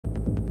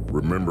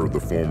Remember the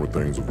former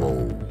things of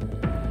old.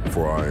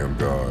 For I am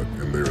God,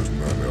 and there is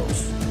none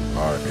else.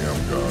 I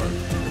am God,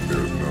 and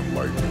there is none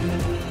like me.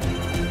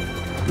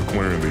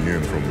 Declaring the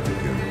end from the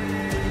beginning.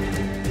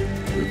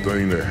 The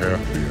thing that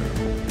hath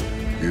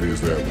been, it is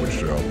that which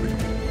shall be.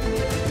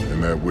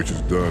 And that which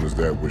is done is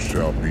that which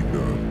shall be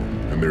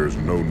done. And there is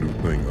no new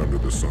thing under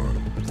the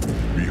sun.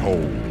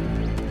 Behold,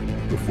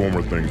 the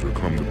former things are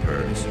come to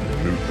pass,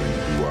 and new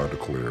things do I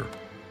declare.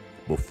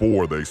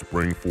 Before they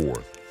spring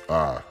forth,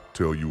 I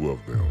tell you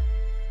of them.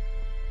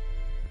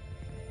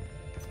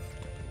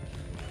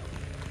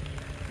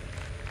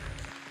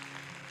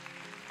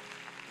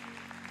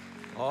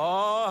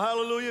 Oh,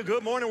 hallelujah.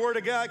 Good morning, Word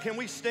of God. Can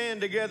we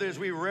stand together as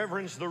we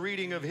reverence the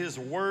reading of His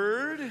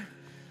Word?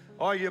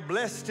 Are you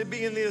blessed to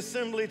be in the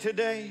assembly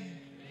today?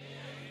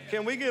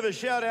 Can we give a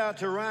shout out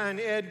to Ryan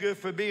Edgar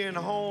for being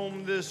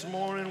home this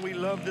morning? We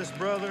love this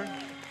brother.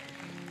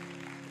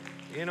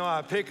 You know,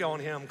 I pick on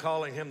him,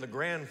 calling him the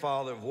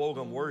grandfather of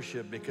WOGM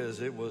worship,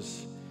 because it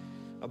was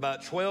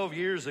about 12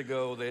 years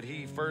ago that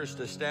he first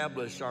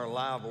established our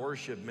live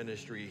worship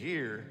ministry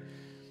here.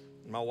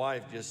 My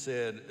wife just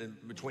said,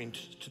 between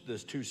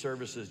those two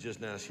services just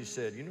now, she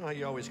said, you know how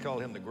you always call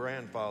him the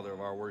grandfather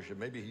of our worship?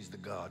 Maybe he's the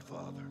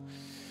godfather.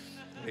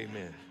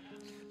 Amen.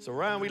 So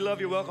Ryan, we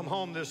love you. Welcome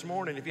home this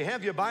morning. If you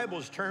have your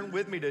Bibles, turn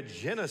with me to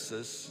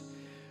Genesis.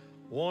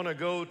 Want to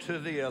go to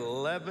the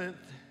 11th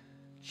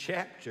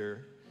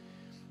chapter.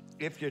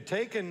 If you're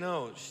taking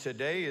notes,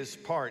 today is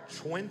part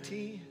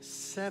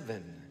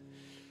 27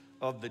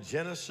 of the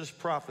Genesis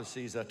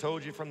prophecies. I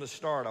told you from the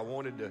start I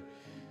wanted to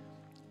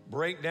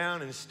break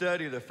down and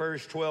study the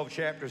first 12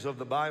 chapters of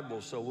the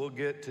Bible. So we'll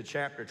get to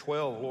chapter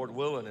 12, Lord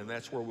willing, and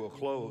that's where we'll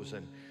close.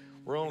 And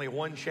we're only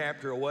one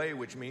chapter away,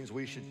 which means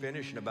we should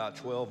finish in about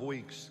 12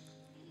 weeks.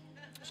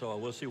 So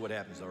we'll see what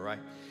happens, all right?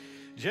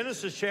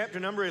 Genesis chapter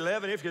number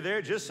 11. If you're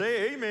there, just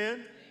say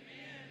amen.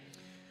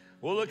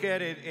 We'll look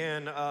at it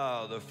in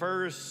the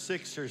first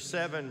 6 or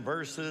 7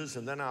 verses,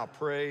 and then I'll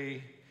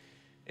pray,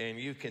 and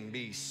you can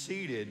be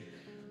seated.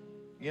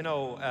 You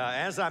know,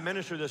 as I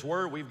minister this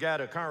word, we've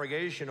got a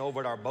congregation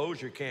over at our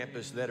Bossier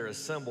campus that are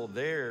assembled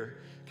there.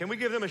 Can we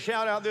give them a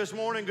shout out this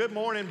morning? Good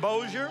morning,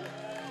 Bossier.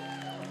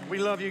 We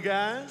love you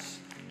guys.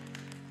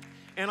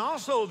 And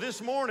also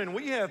this morning,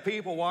 we have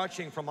people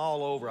watching from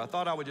all over. I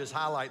thought I would just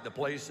highlight the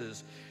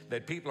places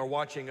that people are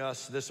watching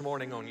us this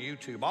morning on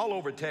YouTube. All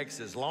over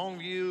Texas,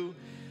 Longview,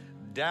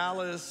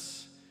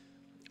 Dallas,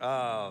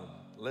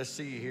 let's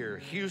see here,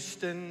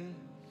 Houston,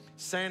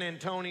 San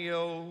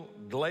Antonio,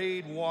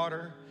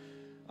 Gladewater.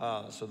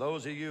 So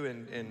those of you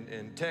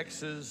in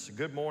Texas,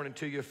 good morning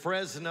to you.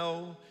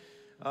 Fresno,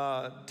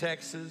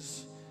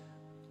 Texas,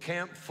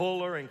 Camp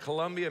Fuller in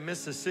Columbia,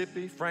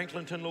 Mississippi,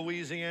 Franklinton,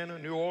 Louisiana,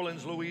 New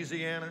Orleans,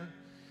 Louisiana,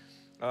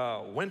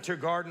 Winter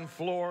Garden,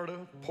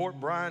 Florida, Port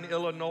Bryan,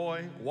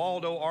 Illinois,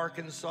 Waldo,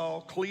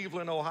 Arkansas,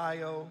 Cleveland,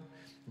 Ohio,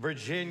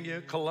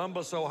 Virginia,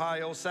 Columbus,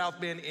 Ohio, South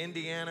Bend,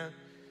 Indiana.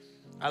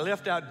 I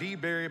left out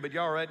DeBerry, but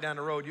y'all right down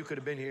the road. You could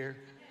have been here.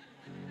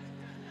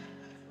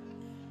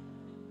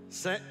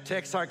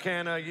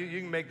 Texarkana, you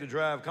can make the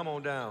drive. Come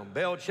on down.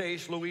 Belle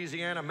Chase,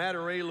 Louisiana,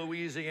 Monterey,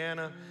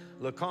 Louisiana,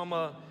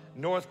 Lacoma,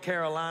 North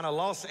Carolina,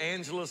 Los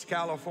Angeles,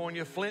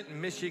 California, Flint,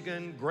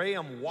 Michigan,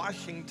 Graham,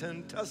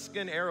 Washington,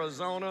 Tucson,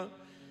 Arizona,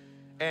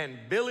 and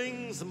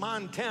Billings,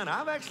 Montana.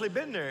 I've actually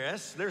been there.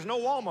 There's no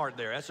Walmart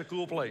there. That's a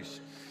cool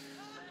place.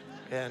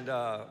 And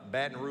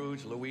Baton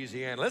Rouge,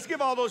 Louisiana. Let's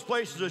give all those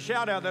places a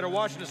shout out that are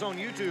watching us on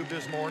YouTube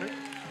this morning.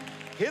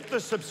 Hit the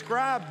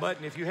subscribe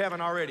button if you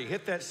haven't already.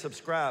 Hit that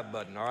subscribe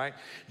button, all right?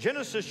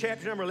 Genesis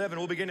chapter number 11,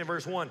 we'll begin in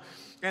verse 1.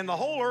 And the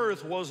whole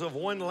earth was of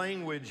one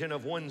language and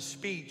of one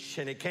speech,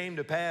 and it came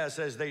to pass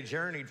as they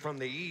journeyed from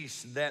the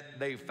east that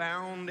they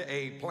found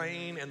a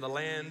plain in the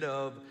land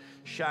of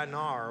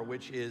Shinar,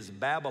 which is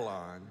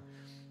Babylon,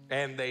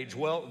 and they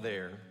dwelt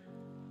there.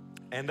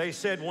 And they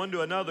said one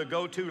to another,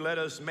 go to, let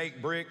us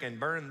make brick and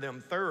burn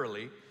them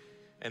thoroughly.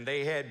 And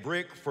they had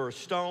brick for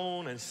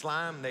stone, and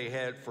slime they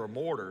had for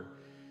mortar.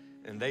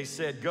 And they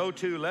said, go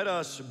to, let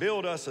us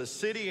build us a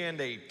city and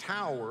a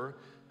tower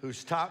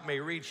whose top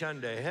may reach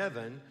unto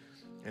heaven,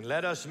 and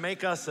let us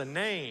make us a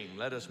name.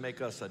 Let us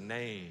make us a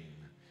name,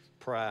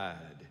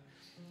 pride,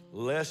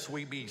 lest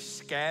we be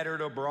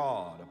scattered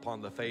abroad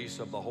upon the face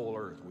of the whole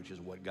earth, which is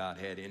what God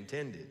had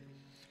intended.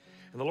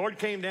 And the Lord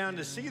came down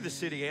to see the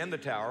city and the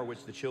tower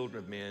which the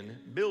children of men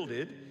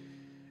builded.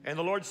 And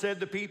the Lord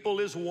said, the people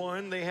is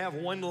one. They have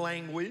one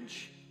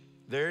language.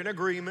 They're in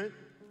agreement.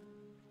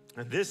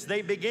 And this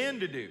they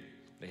began to do.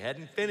 They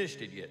hadn't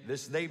finished it yet.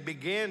 This they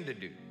began to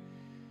do.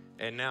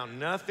 And now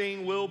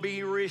nothing will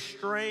be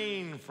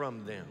restrained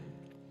from them,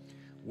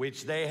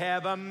 which they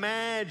have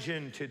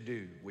imagined to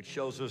do, which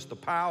shows us the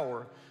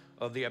power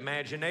of the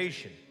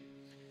imagination.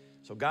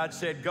 So God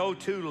said, go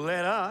to,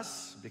 let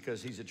us,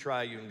 because he's a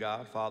triune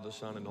God, Father,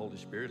 Son, and Holy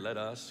Spirit, let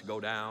us go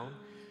down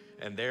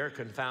and there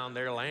confound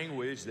their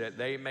language that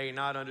they may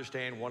not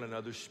understand one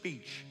another's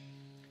speech.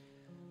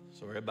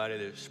 So everybody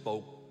that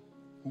spoke,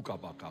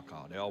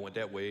 they all went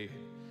that way.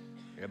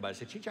 Everybody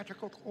said,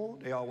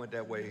 they all went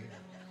that way.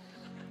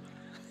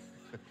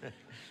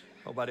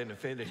 Hope I didn't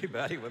offend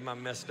anybody with my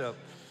messed up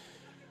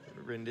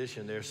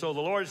rendition there. So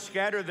the Lord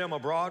scattered them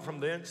abroad from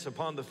thence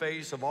upon the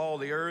face of all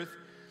the earth,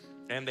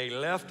 and they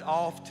left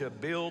off to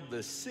build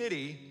the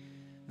city.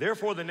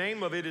 Therefore the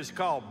name of it is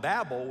called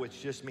Babel,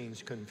 which just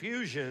means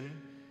confusion,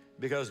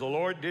 because the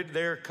Lord did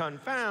there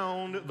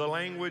confound the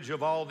language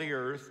of all the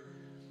earth.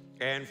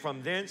 And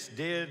from thence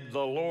did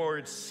the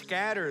Lord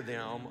scatter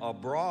them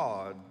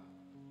abroad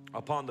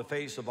upon the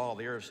face of all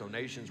the earth. So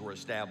nations were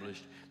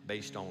established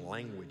based on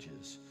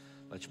languages.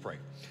 Let's pray.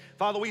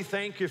 Father, we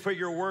thank you for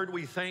your word.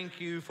 We thank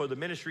you for the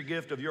ministry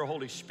gift of your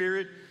Holy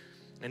Spirit.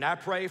 And I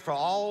pray for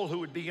all who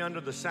would be under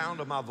the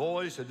sound of my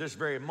voice at this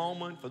very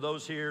moment, for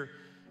those here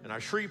in our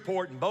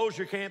Shreveport and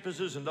Bossier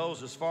campuses and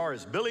those as far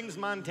as Billings,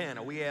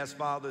 Montana. We ask,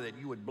 Father, that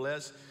you would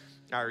bless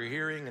our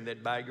hearing and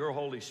that by your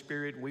Holy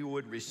Spirit we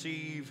would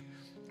receive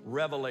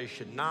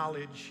revelation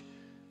knowledge.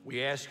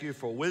 We ask you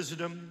for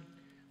wisdom.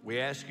 We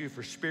ask you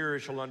for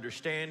spiritual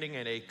understanding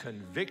and a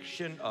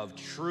conviction of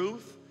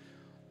truth,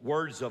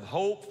 words of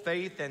hope,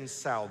 faith, and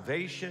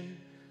salvation.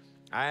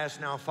 I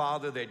ask now,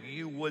 Father, that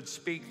you would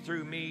speak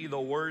through me the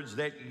words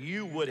that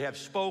you would have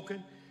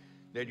spoken,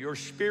 that your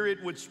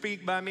Spirit would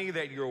speak by me,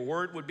 that your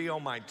word would be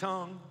on my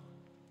tongue,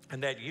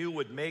 and that you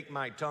would make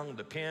my tongue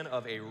the pen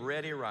of a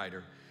ready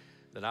writer,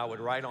 that I would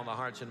write on the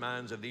hearts and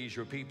minds of these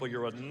your people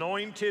your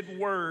anointed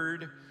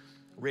word,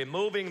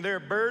 removing their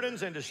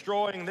burdens and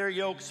destroying their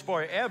yokes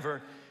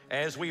forever,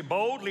 as we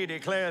boldly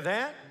declare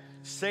that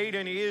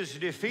Satan is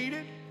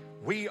defeated,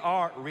 we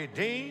are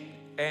redeemed,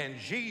 and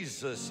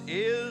Jesus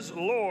is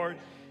Lord.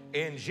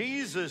 In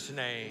Jesus'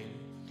 name,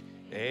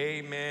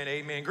 amen,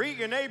 amen. Greet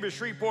your neighbors,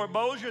 Shreveport,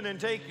 Bossier, and then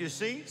take your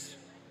seats.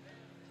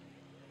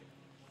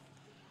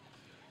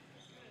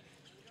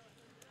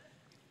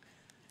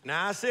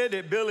 Now, I said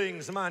that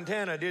Billings,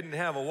 Montana didn't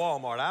have a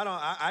Walmart.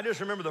 I just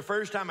remember the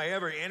first time I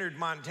ever entered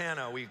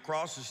Montana. We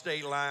crossed the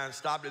state line,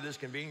 stopped at this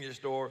convenience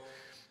store,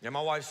 and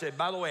my wife said,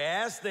 by the way,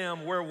 ask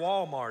them where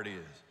Walmart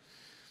is.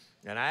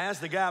 And I asked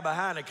the guy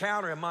behind the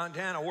counter in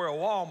Montana where a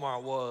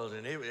Walmart was,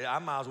 and I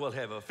might as well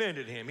have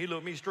offended him. He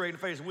looked me straight in the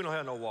face and said, we don't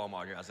have no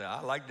Walmart here. I said,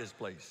 I like this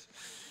place.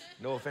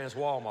 No offense,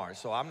 Walmart.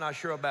 So I'm not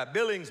sure about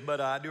Billings,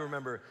 but I do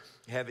remember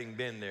having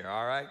been there,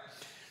 all right?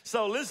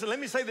 So listen,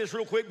 let me say this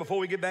real quick before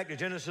we get back to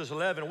Genesis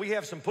 11. We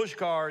have some push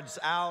cards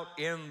out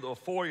in the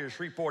foyer,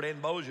 Shreveport and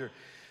Bossier.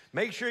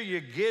 Make sure you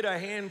get a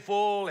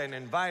handful and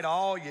invite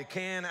all you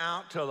can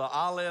out to the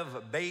Aleph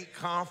Bait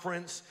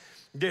Conference.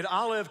 Did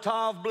Aleph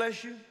Tav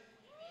bless you?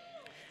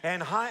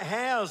 And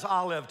has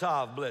Aleph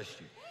Tav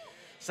blessed you?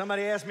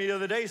 Somebody asked me the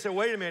other day, said,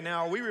 wait a minute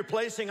now, are we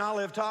replacing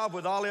Aleph Tav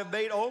with Aleph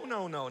Bait? Oh,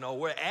 no.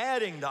 We're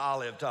adding the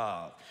Aleph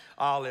Tav,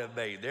 Aleph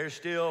Bait. There's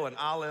still an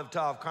Aleph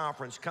Tav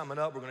conference coming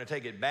up. We're going to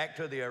take it back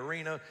to the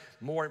arena.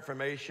 More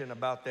information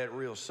about that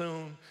real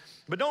soon.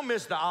 But don't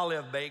miss the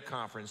Aleph Bait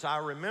conference. I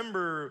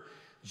remember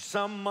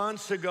some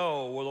months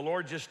ago where the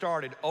Lord just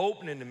started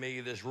opening to me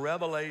this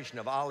revelation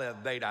of Aleph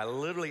Bait. I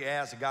literally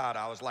asked God,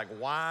 I was like,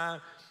 why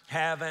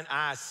haven't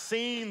I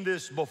seen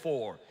this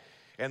before?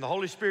 And the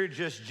Holy Spirit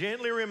just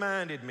gently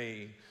reminded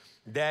me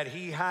that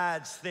he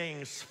hides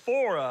things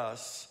for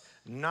us,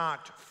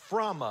 not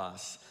from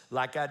us,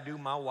 like I do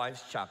my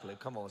wife's chocolate.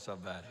 Come on,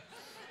 somebody.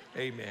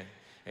 Amen.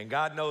 And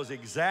God knows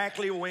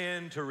exactly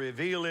when to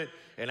reveal it,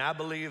 and I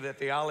believe that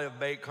the Aleph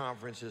Bait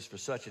Conference is for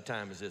such a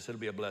time as this. It'll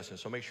be a blessing,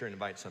 so make sure and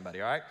invite somebody,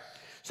 all right?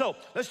 So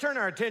let's turn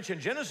our attention.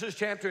 Genesis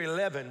chapter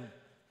 11.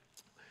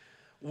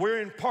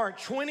 We're in part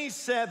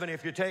 27,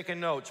 if you're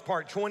taking notes,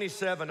 part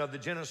 27 of the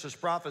Genesis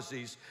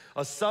Prophecies.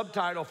 A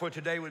subtitle for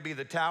today would be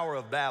the Tower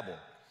of Babel.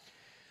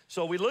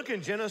 So we look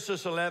in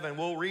Genesis 11.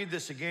 We'll read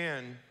this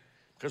again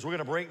because we're going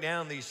to break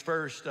down these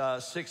first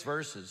 6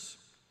 verses.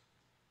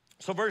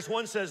 So verse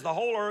 1 says, the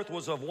whole earth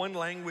was of one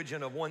language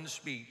and of one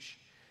speech.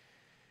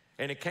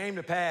 And it came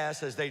to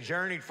pass as they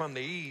journeyed from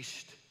the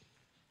east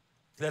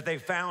that they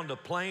found a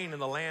plain in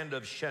the land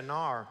of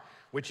Shinar,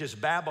 which is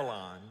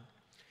Babylon.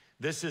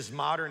 This is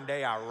modern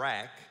day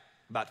Iraq,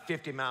 about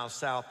 50 miles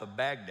south of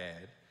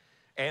Baghdad.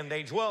 And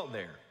they dwelt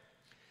there.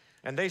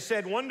 And they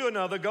said one to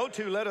another, go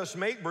to, let us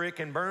make brick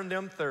and burn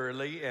them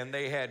thoroughly. And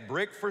they had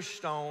brick for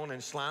stone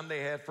and slime they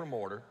had for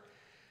mortar.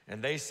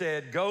 And they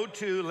said, go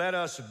to, let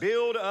us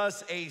build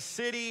us a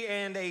city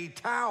and a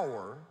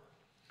tower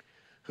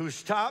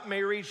whose top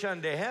may reach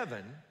unto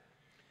heaven.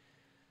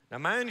 Now,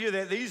 mind you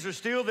that these are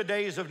still the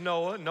days of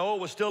Noah. Noah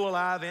was still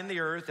alive in the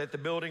earth at the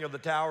building of the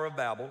Tower of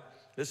Babel.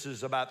 This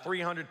is about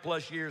 300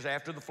 plus years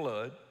after the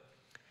flood.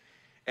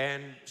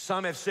 And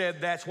some have said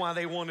that's why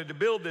they wanted to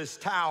build this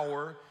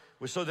tower,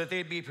 was so that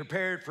they'd be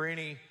prepared for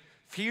any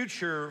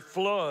future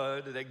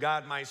flood that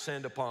God might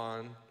send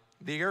upon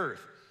the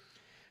earth.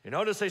 You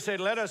notice they said,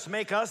 let us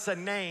make us a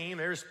name.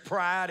 There's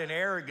pride and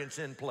arrogance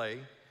in play,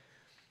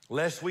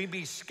 lest we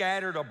be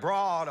scattered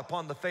abroad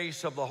upon the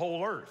face of the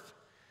whole earth.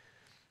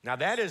 Now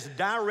that is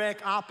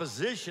direct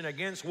opposition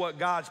against what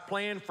God's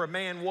plan for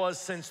man was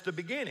since the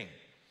beginning.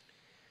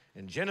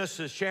 In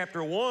Genesis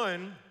chapter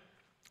 1,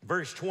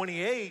 verse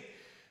 28,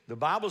 the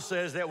Bible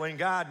says that when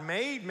God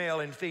made male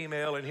and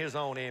female in his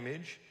own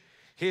image,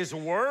 His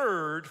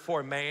word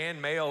for man,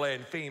 male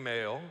and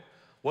female,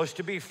 was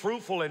to be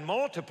fruitful and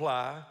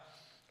multiply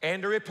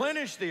and to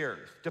replenish the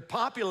earth, to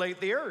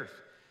populate the earth.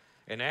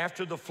 And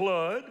after the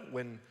flood,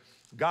 when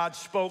God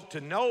spoke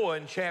to Noah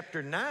in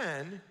chapter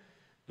 9,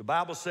 the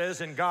Bible says,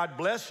 and God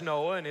blessed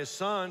Noah and his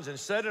sons and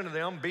said unto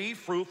them, be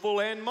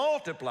fruitful and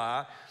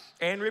multiply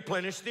and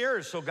replenish the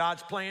earth. So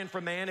God's plan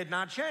for man had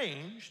not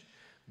changed.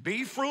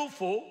 Be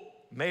fruitful,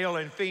 male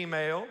and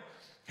female,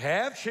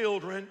 have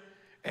children,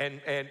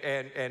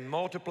 and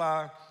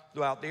multiply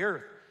throughout the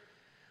earth.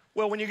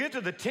 Well, when you get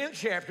to the 10th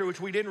chapter, which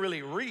we didn't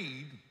really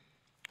read,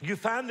 you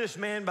find this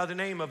man by the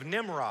name of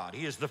Nimrod.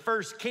 He is the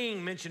first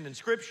king mentioned in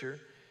Scripture.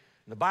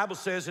 The Bible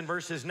says in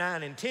verses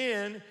 9 and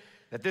 10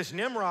 that this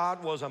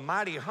Nimrod was a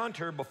mighty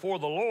hunter before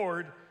the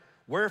Lord.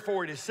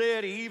 Wherefore it is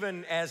said,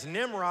 even as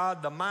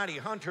Nimrod, the mighty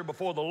hunter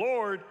before the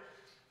Lord,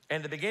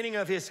 and the beginning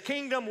of his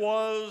kingdom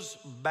was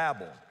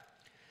Babel.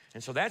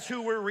 And so that's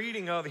who we're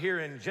reading of here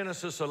in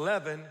Genesis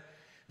 11.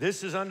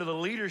 This is under the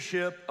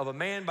leadership of a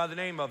man by the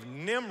name of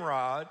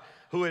Nimrod,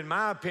 who in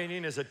my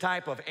opinion is a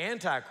type of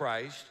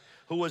Antichrist,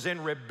 who was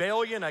in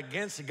rebellion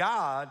against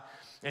God.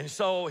 And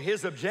so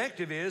his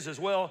objective is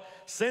well,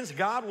 since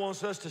God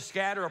wants us to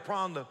scatter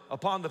upon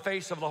the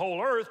face of the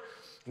whole earth,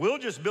 we'll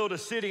just build a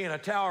city and a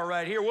tower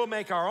right here. We'll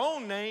make our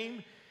own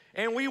name,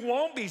 and we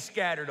won't be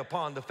scattered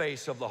upon the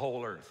face of the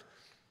whole earth.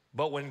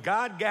 But when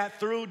God got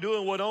through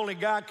doing what only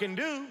God can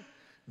do,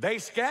 they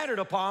scattered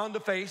upon the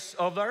face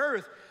of the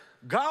earth.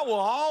 God will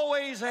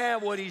always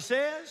have what he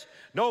says,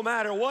 no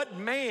matter what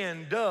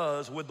man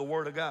does with the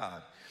word of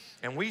God.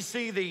 And we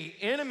see the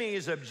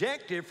enemy's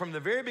objective from the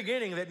very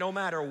beginning that no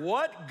matter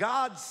what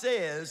God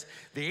says,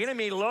 the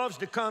enemy loves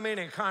to come in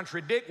and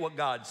contradict what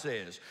God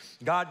says.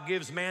 God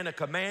gives man a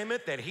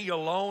commandment that he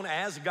alone,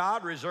 as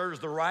God, reserves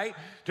the right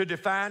to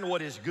define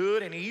what is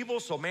good and evil,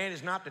 so man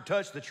is not to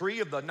touch the tree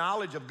of the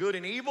knowledge of good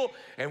and evil.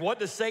 And what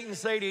does Satan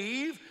say to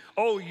Eve?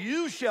 Oh,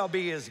 you shall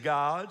be as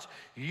gods.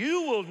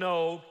 You will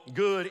know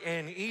good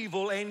and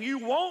evil, and you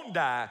won't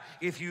die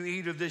if you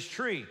eat of this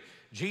tree.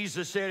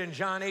 Jesus said in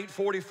John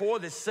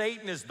 8:44 that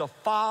Satan is the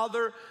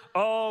father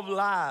of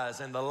lies.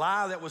 And the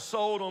lie that was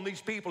sold on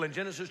these people in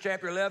Genesis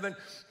chapter 11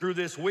 through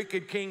this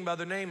wicked king by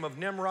the name of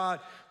Nimrod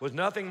was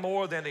nothing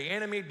more than the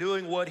enemy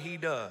doing what he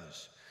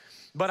does.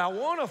 But I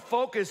want to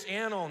focus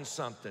in on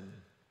something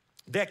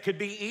that could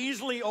be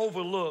easily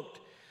overlooked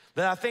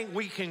that I think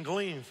we can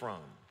glean from.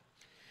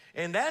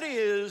 And that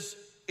is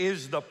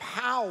the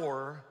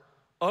power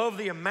of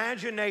the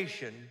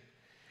imagination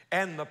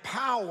and the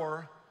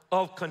power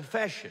of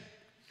confession.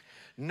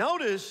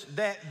 Notice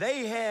that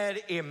they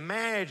had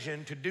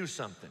imagined to do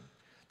something.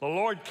 The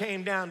Lord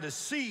came down to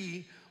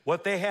see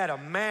what they had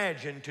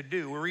imagined to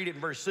do. We read it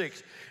in verse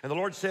 6. And the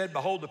Lord said,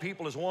 behold, the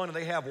people is one, and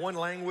they have one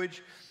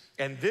language,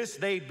 and this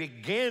they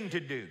begin to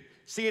do.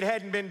 See, it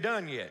hadn't been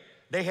done yet.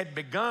 They had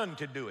begun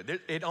to do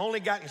it. It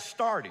only gotten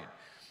started.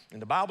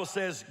 And the Bible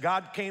says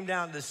God came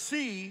down to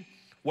see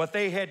what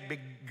they had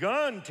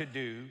begun to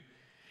do.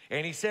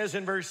 And he says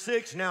in verse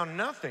 6, now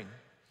nothing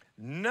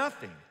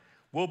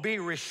will be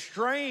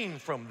restrained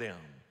from them,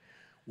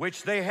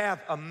 which they have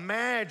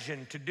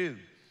imagined to do.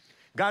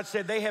 God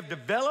said they have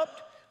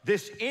developed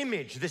this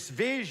image, this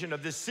vision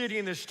of this city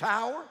and this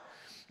tower.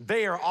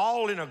 They are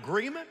all in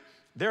agreement.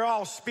 They're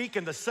all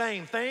speaking the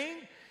same thing.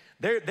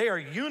 They are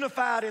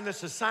unified in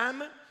this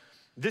assignment.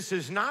 This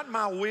is not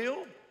my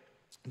will.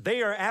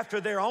 They are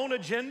after their own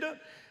agenda,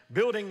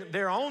 building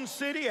their own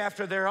city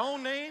after their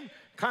own name,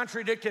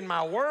 contradicting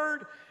my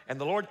word.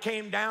 And the Lord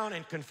came down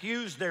and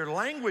confused their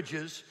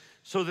languages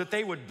so that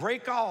they would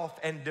break off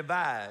and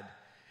divide.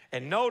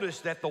 And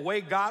notice that the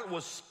way God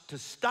was to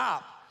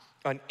stop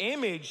an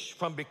image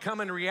from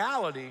becoming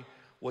reality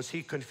was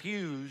he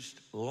confused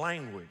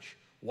language.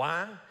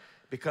 Why?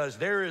 Because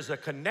there is a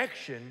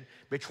connection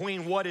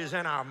between what is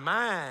in our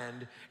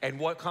mind and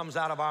what comes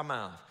out of our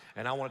mouth.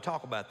 And I want to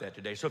talk about that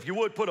today. So if you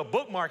would, put a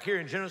bookmark here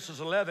in Genesis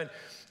 11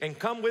 and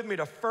come with me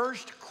to 1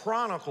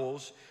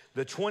 Chronicles,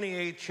 the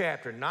 28th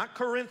chapter. Not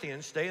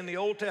Corinthians, stay in the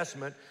Old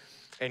Testament.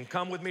 And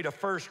come with me to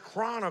 1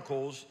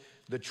 Chronicles,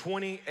 the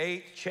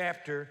 28th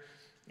chapter.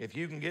 If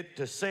you can get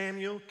to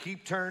Samuel,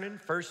 keep turning.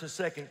 1st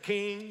and 2nd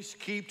Kings,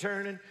 keep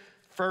turning.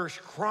 1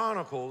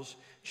 Chronicles,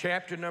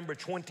 chapter number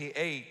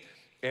 28.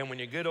 And when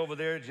you get over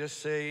there,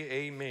 just say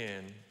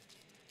amen.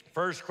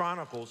 1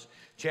 Chronicles,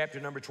 chapter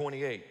number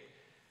 28.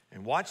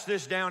 And watch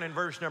this down in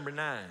verse number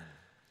 9.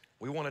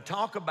 We want to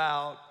talk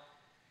about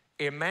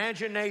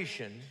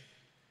imagination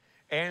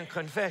and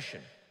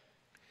confession.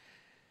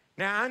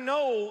 Now, I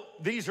know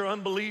these are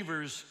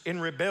unbelievers in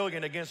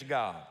rebellion against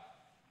God.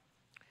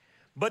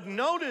 But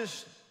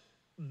notice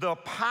the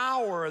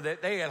power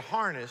that they had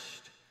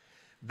harnessed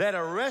that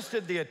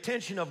arrested the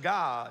attention of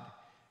God,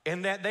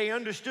 and that they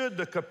understood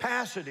the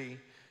capacity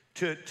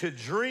to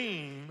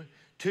dream,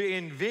 to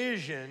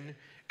envision,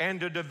 and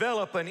to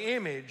develop an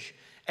image,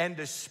 and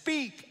to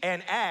speak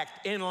and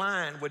act in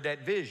line with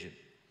that vision.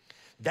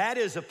 That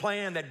is a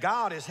plan that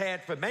God has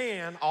had for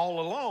man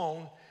all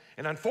along.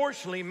 And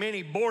unfortunately,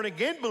 many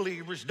born-again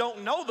believers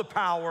don't know the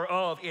power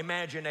of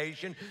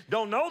imagination,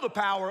 don't know the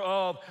power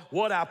of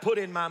what I put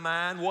in my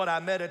mind, what I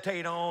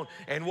meditate on,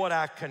 and what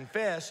I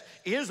confess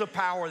is a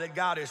power that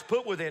God has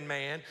put within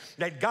man,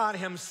 that God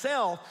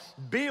himself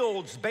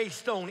builds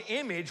based on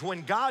image.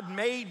 When God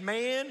made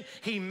man,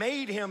 he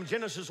made him,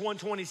 Genesis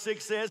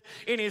 1:26 says,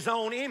 in his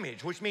own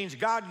image, which means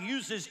God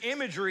uses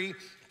imagery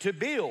to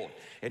build.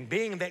 And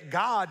being that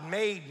God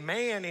made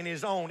man in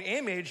his own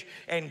image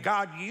and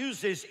God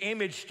used his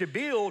image to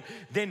build,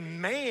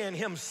 then man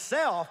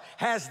himself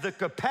has the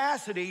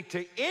capacity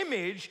to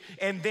image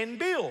and then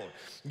build.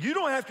 You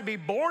don't have to be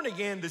born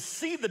again to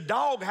see the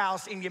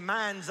doghouse in your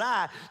mind's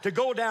eye, to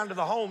go down to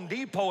the Home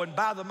Depot and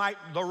buy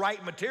the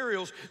right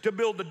materials to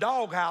build the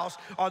doghouse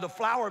or the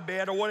flower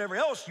bed or whatever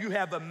else you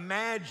have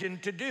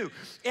imagined to do.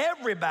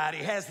 Everybody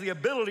has the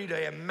ability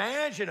to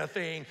imagine a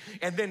thing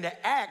and then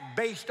to act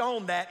based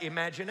on that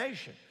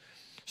imagination.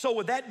 So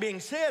with that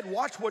being said,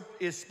 watch what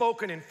is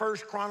spoken in 1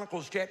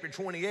 Chronicles chapter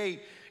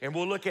 28, and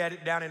we'll look at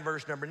it down in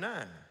verse number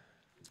 9.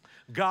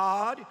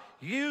 God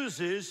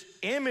uses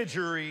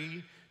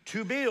imagery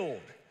to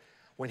build.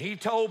 When he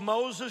told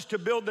Moses to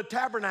build the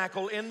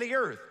tabernacle in the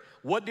earth,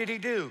 what did he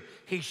do?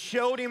 He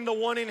showed him the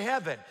one in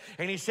heaven,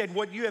 and he said,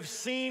 what you have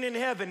seen in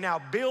heaven, now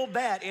build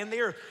that in the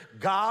earth.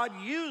 God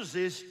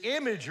uses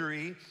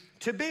imagery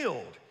to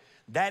build.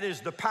 That is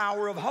the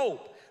power of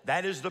hope.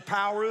 That is the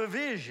power of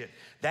vision.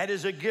 That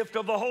is a gift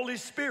of the Holy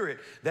Spirit,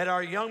 that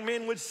our young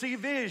men would see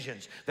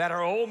visions, that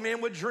our old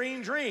men would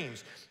dream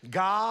dreams.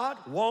 God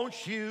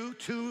wants you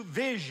to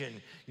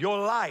vision your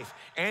life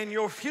and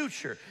your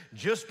future.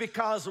 Just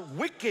because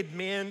wicked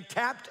men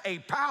tapped a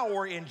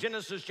power in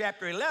Genesis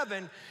chapter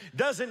 11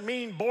 doesn't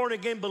mean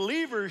born-again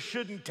believers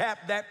shouldn't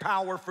tap that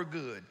power for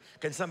good.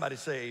 Can somebody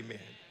say amen?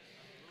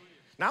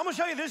 Now, I'm going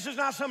to show you this is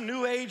not some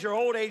new age or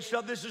old age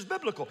stuff. This is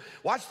biblical.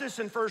 Watch this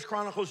in 1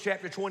 Chronicles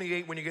chapter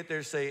 28. When you get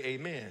there, say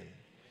amen.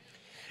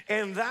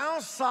 And thou,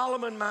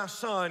 Solomon, my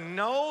son,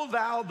 know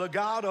thou the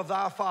God of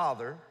thy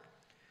father,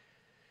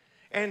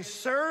 and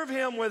serve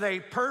him with a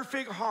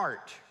perfect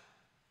heart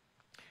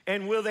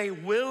and with a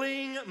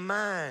willing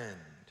mind.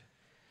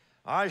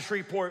 All right,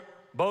 Shreveport,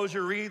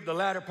 Bossier, read the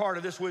latter part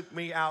of this with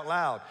me out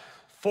loud.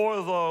 For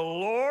the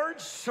Lord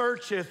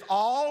searcheth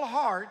all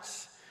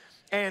hearts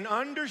and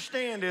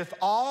understandeth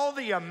all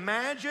the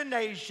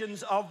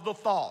imaginations of the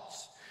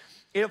thoughts.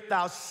 If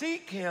thou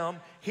seek him,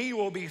 he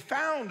will be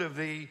found of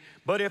thee,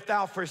 but if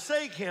thou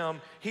forsake him,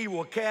 he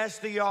will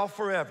cast thee off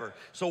forever.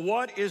 So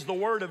what is the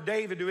word of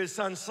David to his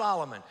son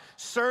Solomon?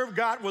 Serve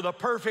God with a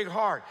perfect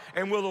heart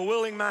and with a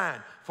willing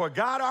mind. For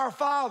God our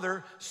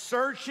Father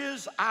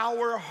searches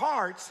our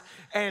hearts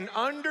and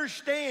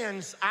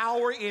understands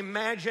our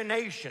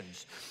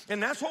imaginations.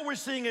 And that's what we're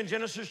seeing in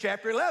Genesis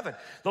chapter 11.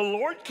 The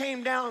Lord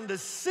came down to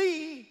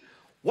see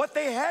what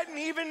they hadn't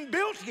even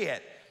built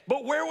yet.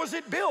 But where was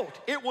it built?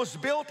 It was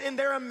built in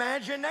their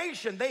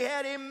imagination. They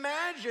had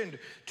imagined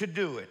to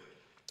do it.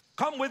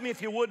 Come with me,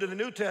 if you would, to the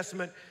New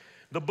Testament,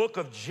 the book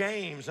of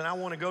James, and I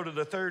want to go to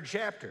the 3rd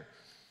chapter.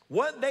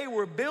 What they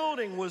were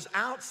building was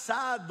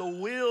outside the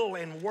will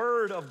and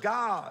word of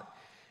God.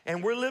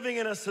 And we're living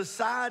in a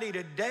society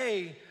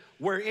today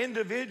where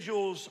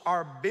individuals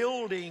are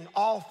building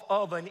off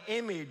of an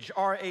image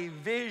or a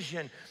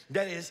vision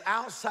that is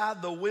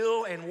outside the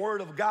will and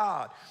word of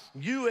God.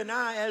 You and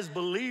I as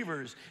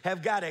believers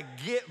have got to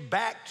get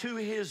back to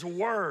his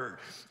word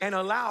and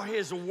allow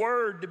his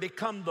word to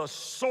become the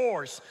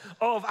source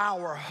of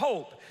our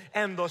hope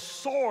and the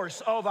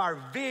source of our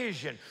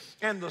vision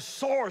and the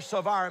source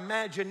of our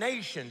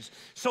imaginations,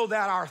 so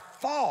that our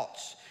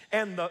thoughts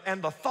and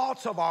the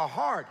thoughts of our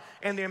heart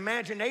and the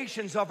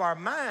imaginations of our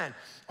mind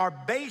are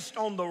based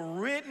on the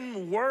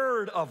written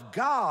word of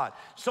God,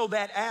 so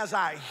that as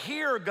I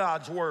hear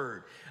God's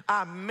word,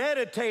 I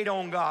meditate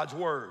on God's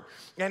word.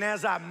 And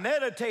as I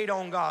meditate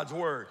on God's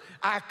word,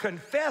 I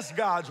confess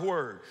God's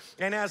word.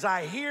 And as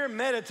I hear,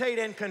 meditate,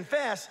 and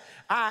confess,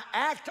 I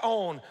act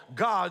on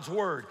God's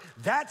word.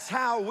 That's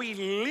how we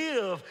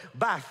live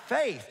by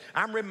faith.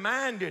 I'm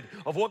reminded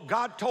of what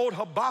God told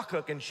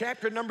Habakkuk in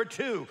chapter number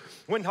 2,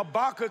 when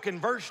Habakkuk in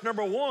verse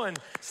number 1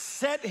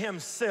 set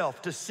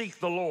himself to seek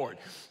the Lord.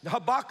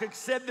 Habakkuk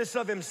said this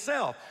of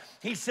himself.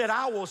 He said,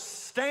 I will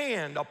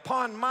stand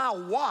upon my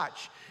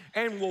watch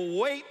and will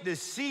wait to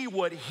see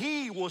what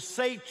he will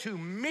say to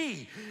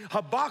me.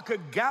 Habakkuk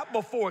got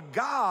before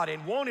God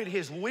and wanted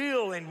his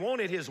will and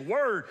wanted his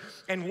word.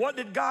 And what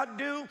did God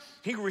do?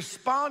 He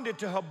responded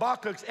to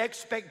Habakkuk's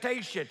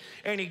expectation,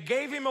 and he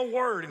gave him a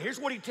word. And here's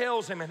what he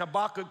tells him in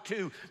Habakkuk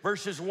 2,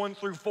 verses 1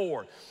 through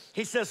 4.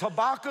 He says,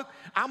 Habakkuk,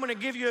 I'm going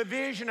to give you a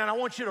vision, and I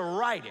want you to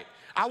write it.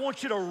 I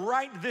want you to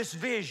write this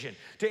vision.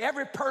 To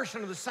every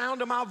person of the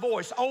sound of my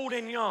voice, old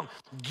and young,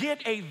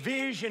 get a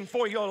vision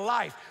for your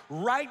life.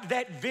 Write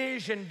that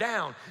vision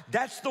down.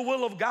 That's the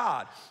will of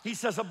God. He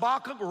says,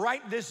 Habakkuk,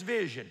 write this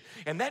vision.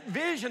 And that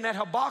vision that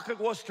Habakkuk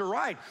was to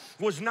write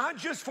was not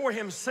just for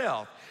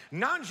himself,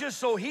 not just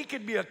so he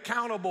could be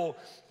accountable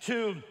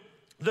to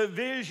the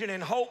vision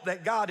and hope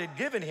that God had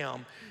given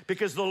him,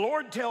 because the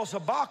Lord tells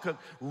Habakkuk,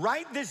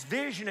 write this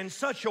vision in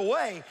such a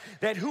way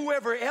that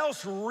whoever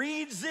else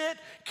reads it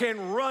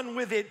can run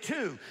with it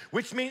too.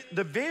 Which means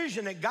the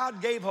vision that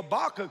God gave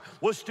Habakkuk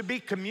was to be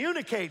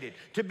communicated,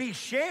 to be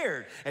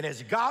shared. And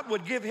as God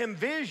would give him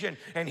vision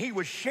and he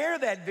would share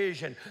that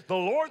vision, the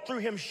Lord, through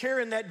him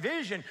sharing that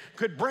vision,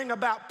 could bring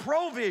about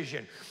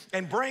provision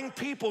and bring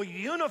people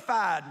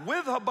unified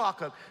with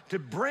Habakkuk to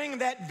bring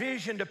that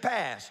vision to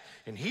pass.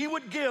 And he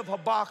would give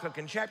Habakkuk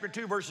in chapter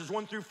 2, verses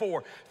 1 through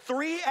 4,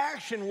 3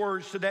 action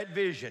words to that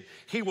vision.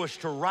 He was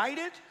to write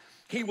it,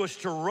 he was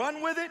to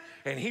run with it,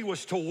 and he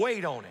was to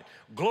wait on it.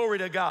 Glory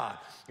to God.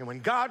 And when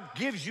God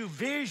gives you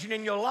vision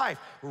in your life,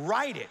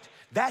 write it.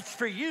 That's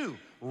for you.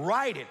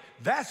 Write it.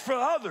 That's for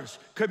others.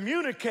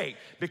 Communicate,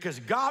 because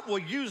God will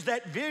use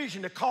that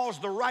vision to cause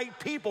the right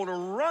people to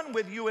run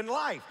with you in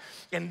life.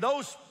 And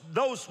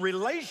those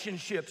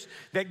relationships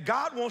that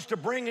God wants to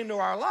bring into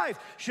our life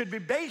should be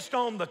based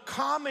on the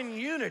common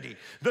unity,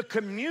 the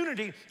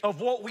community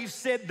of what we've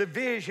said the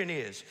vision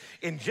is.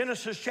 In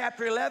Genesis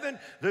chapter 11,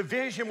 the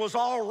vision was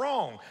all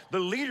wrong. The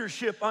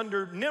leadership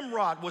under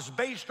Nimrod was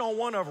based on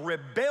one of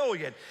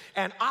rebellion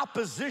and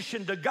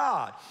opposition to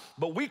God.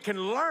 But we can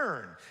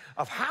learn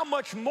of how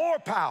much more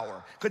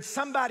power could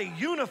somebody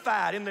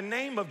unified in the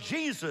name of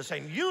Jesus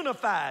and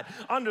unified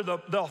under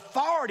the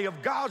authority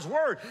of God's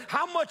word,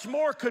 how much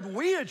more could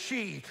we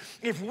achieve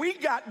if we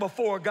got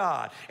before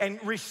God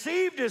and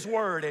received his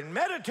word and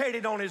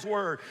meditated on his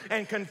word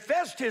and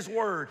confessed his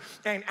word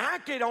and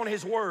acted on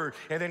his word,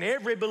 and then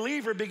every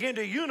believer began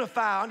to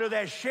unify under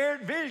that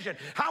shared vision?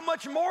 How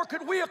much more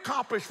could we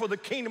accomplish for the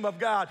kingdom of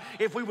God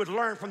if we would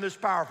learn from this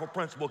powerful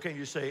principle? Can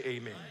you say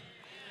amen?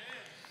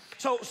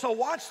 So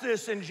watch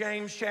this in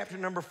James chapter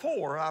number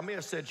 4. I may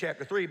have said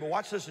chapter 3, but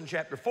watch this in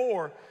chapter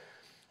 4,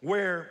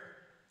 where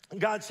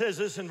God says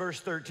this in verse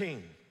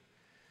 13.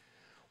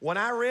 When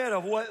I read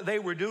of what they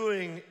were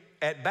doing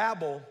at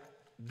Babel,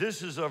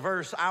 this is a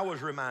verse I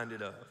was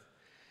reminded of,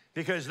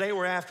 because they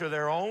were after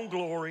their own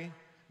glory.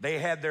 They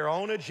had their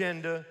own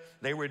agenda.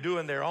 They were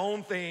doing their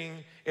own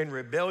thing in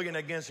rebellion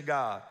against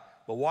God.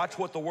 But watch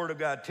what the Word of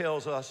God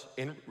tells us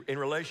in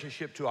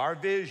relationship to our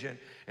vision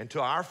and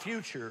to our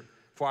future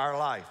for our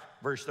life.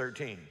 Verse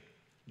 13,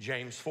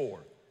 James 4.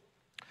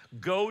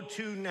 Go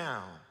to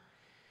now,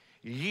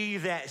 ye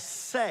that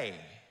say,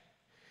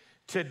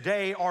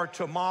 today or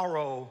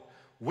tomorrow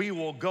we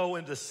will go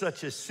into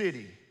such a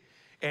city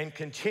and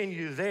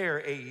continue there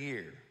a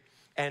year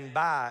and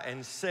buy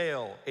and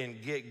sell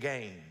and get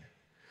gain.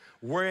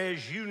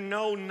 Whereas you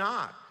know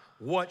not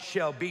what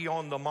shall be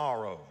on the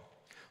morrow.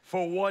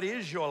 For what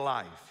is your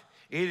life?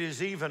 It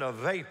is even a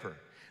vapor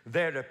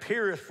that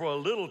appeareth for a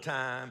little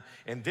time,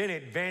 and then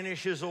it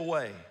vanishes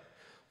away.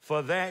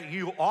 For that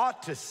you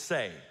ought to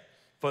say,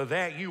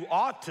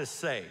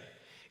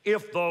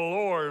 if the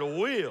Lord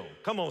will,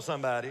 come on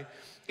somebody,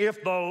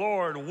 if the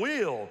Lord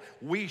will,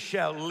 we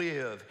shall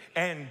live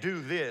and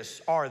do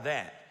this or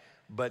that.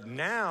 But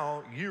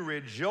now you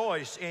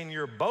rejoice in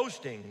your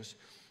boastings,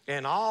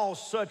 and all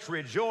such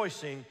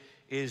rejoicing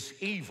is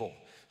evil.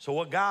 So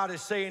what God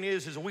is saying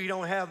is we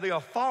don't have the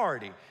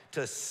authority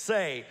to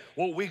say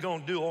what we're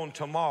going to do on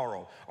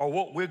tomorrow or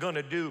what we're going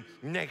to do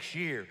next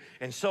year.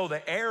 And so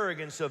the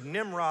arrogance of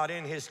Nimrod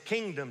in his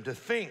kingdom to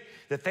think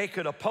that they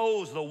could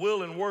oppose the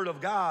will and word of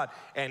God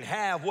and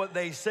have what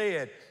they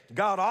said,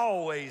 God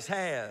always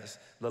has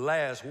the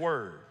last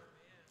word.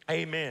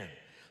 Amen.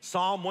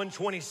 Psalm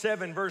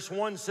 127 verse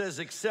 1 says,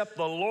 except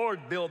the Lord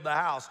build the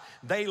house,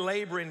 they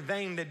labor in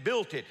vain that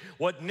built it.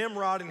 What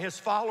Nimrod and his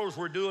followers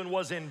were doing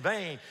was in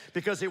vain,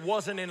 because it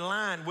wasn't in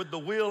line with the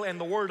will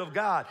and the word of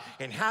God.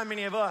 And how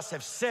many of us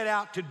have set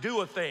out to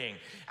do a thing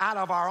out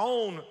of our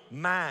own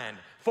mind,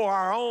 for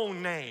our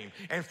own name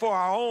and for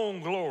our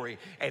own glory,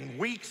 and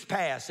weeks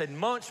pass and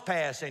months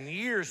pass and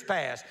years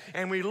pass,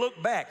 and we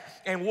look back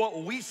and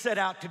what we set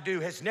out to do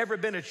has never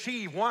been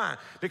achieved. Why?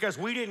 Because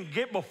we didn't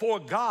get before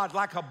God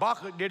like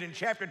Habakkuk did in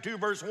chapter 2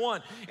 verse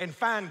 1 and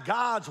find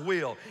God's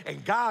will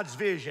and God's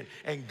vision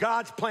and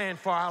God's plan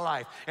for our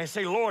life and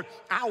say, Lord,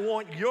 I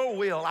want your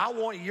will, I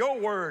want your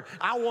word,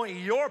 I want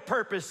your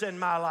purpose in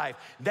my life.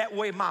 That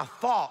way my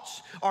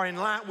thoughts are in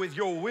line with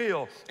your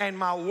will, and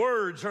my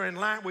words are in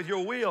line with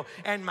your will,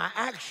 and my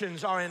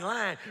actions are in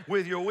line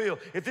with your will.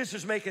 If this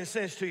is making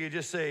sense to you,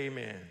 just say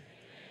amen. Amen.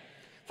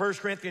 1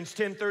 Corinthians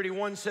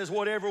 10:31 says,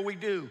 whatever we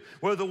do,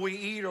 whether we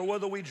eat or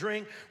whether we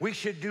drink, we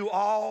should do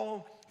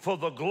all for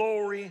the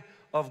glory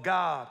of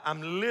God.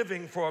 I'm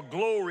living for a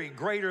glory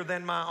greater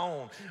than my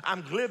own.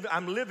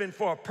 I'm living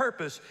for a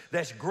purpose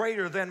that's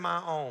greater than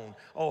my own.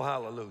 Oh,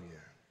 hallelujah.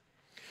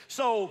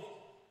 So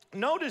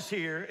notice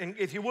here, and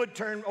if you would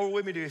turn over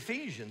with me to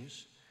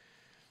Ephesians,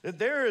 that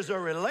there is a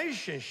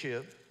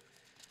relationship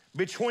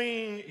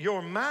between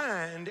your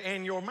mind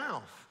and your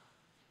mouth.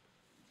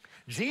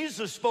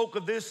 Jesus spoke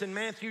of this in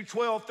Matthew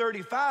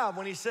 12:35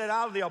 when he said,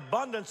 out of the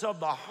abundance of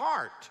the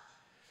heart,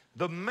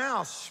 the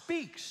mouth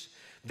speaks.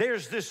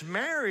 There's this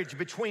marriage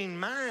between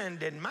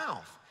mind and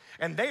mouth,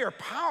 and they are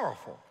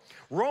powerful.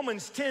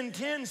 Romans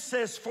 10:10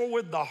 says, for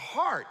with the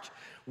heart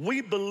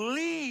we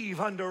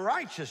believe unto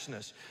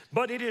righteousness,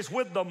 but it is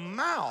with the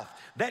mouth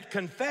that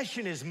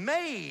confession is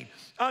made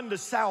unto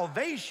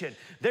salvation.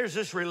 There's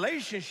this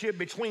relationship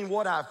between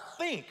what I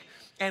think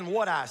and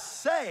what I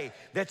say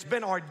that's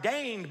been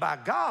ordained by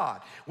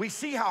God. We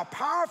see how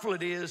powerful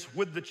it is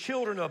with the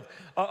children of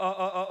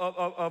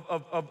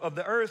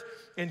the earth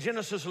in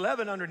Genesis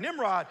 11 under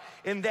Nimrod,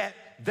 in that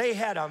they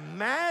had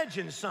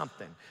imagined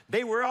something.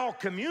 They were all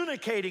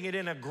communicating it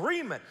in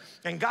agreement.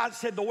 And God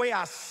said, the way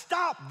I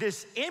stop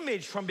this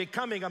image from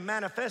becoming a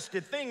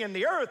manifested thing in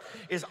the earth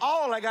is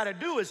all I got to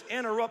do is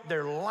interrupt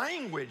their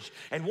language.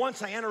 And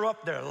once I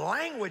interrupt their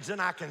language,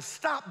 then I can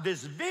stop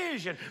this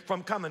vision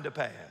from coming to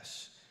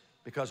pass.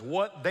 Because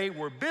what they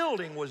were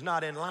building was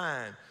not in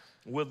line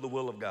with the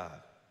will of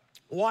God.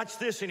 Watch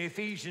this in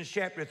Ephesians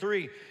chapter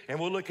 3, and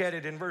we'll look at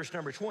it in verse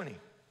number 20.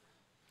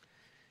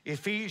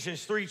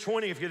 Ephesians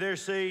 3:20, if you're there,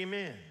 say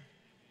amen.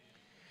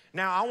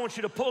 Now, I want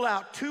you to pull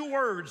out two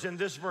words in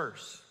this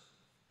verse.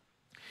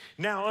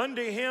 Now,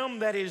 unto him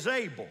that is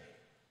able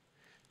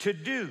to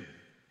do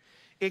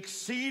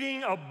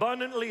exceeding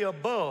abundantly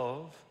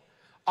above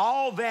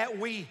all that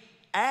we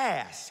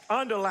ask,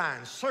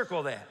 underline,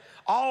 circle that,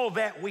 all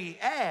that we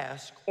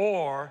ask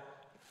or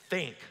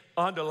think.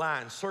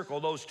 Underline, circle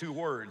those two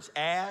words,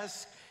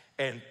 ask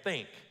and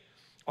think,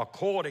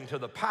 according to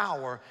the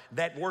power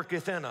that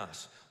worketh in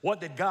us. What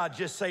did God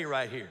just say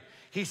right here?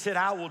 He said,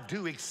 I will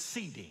do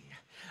exceeding.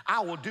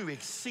 I will do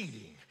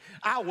exceeding.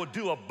 I will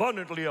do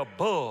abundantly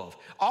above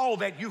all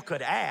that you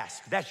could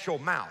ask. That's your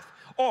mouth.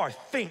 Or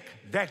think,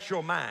 that's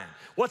your mind.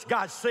 What's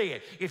God saying?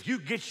 If you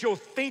get your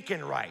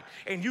thinking right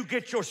and you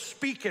get your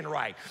speaking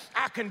right,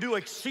 I can do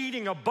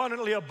exceeding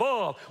abundantly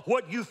above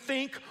what you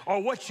think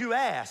or what you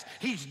ask.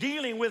 He's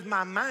dealing with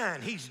my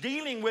mind. He's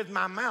dealing with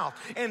my mouth.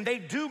 And they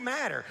do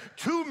matter.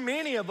 Too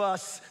many of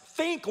us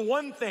think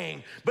one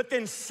thing, but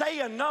then say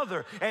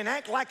another and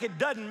act like it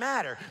doesn't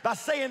matter by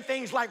saying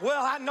things like,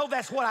 well, I know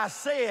that's what I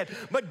said,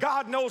 but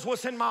God knows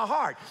what's in my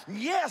heart.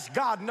 Yes,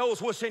 God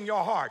knows what's in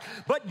your heart,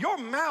 but your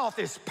mouth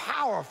is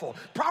powerful.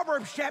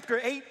 Proverbs chapter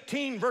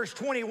 18, verse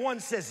 21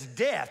 says,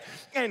 death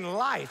and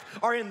life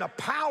are in the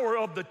power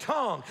of the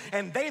tongue,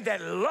 and they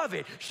that love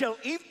it shall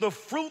eat the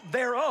fruit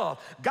thereof.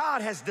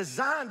 God has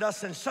designed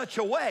us in such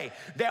a way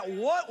that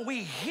what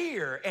we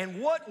hear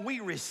and what we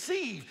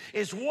receive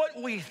is what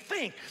we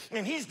think.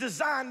 And he's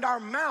designed our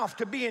mouth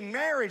to be in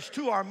marriage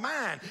to our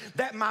mind,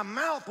 that my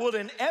mouth will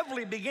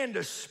inevitably begin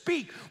to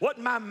speak what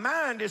my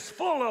mind is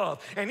full of.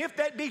 And if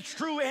that be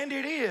true, and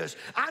it is,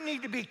 I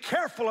need to be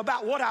careful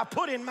about what I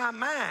put in my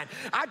mind.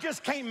 I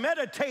just can't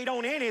meditate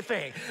on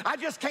anything. I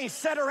just can't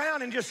sit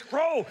around and just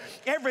scroll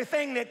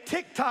everything that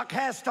TikTok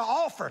has to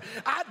offer.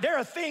 There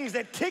are things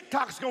that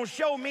TikTok's going to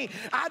show me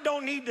I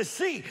don't need to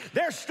see.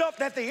 There's stuff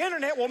that the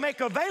internet will make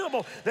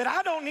available that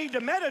I don't need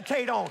to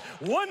meditate on.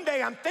 One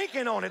day I'm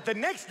thinking on it. The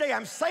next day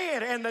I'm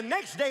saying it, and the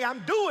next day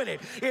I'm doing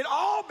it. It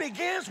all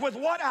begins with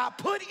what I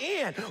put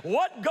in.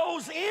 What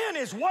goes in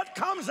is what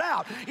comes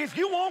out. If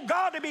you want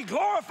God to be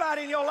glorified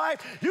in your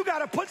life, you got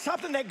to put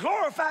something that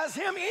glorifies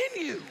him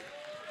in you.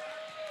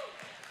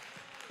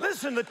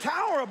 Listen, the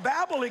Tower of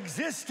Babel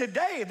exists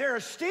today. There are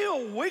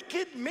still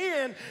wicked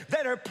men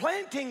that are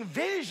planting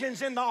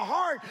visions in the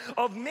heart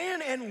of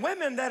men and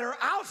women that are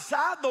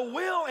outside the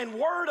will and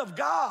word of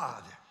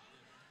God.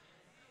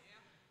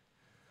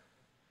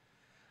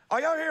 Are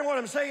y'all hearing what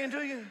I'm saying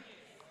to you?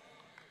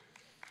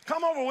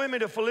 Come over with me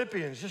to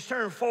Philippians. Just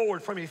turn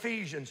forward from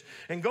Ephesians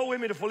and go with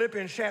me to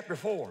Philippians chapter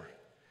 4.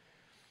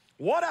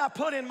 What I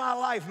put in my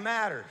life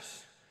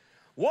matters.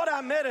 What I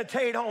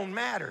meditate on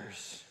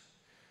matters.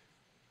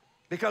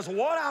 Because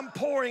what I'm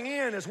pouring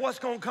in is what's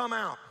going to come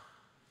out.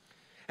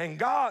 And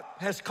God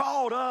has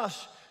called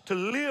us to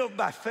live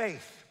by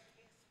faith.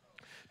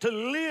 To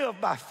live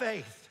by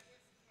faith.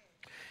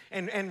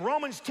 And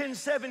Romans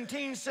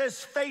 10:17 says,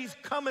 faith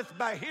cometh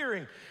by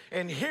hearing,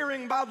 and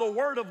hearing by the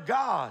word of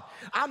God.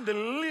 I'm to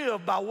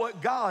live by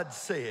what God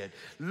said.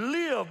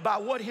 Live by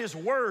what his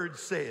word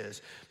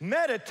says.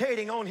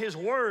 Meditating on his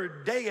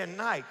word day and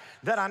night,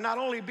 that I not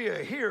only be a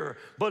hearer,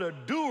 but a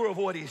doer of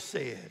what he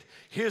said.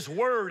 His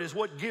word is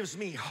what gives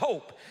me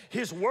hope.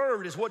 His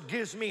word is what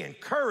gives me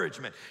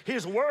encouragement.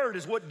 His word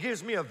is what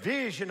gives me a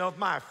vision of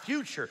my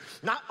future,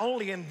 not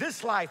only in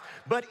this life,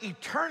 but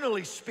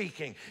eternally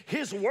speaking.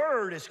 His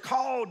word is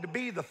called to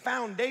be the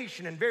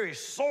foundation and very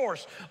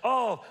source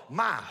of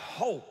my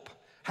hope.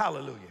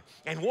 Hallelujah.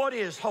 And what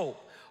is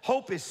hope?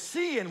 Hope is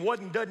seeing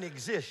what doesn't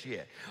exist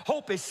yet.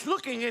 Hope is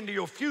looking into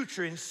your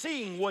future and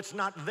seeing what's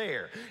not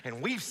there.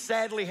 And we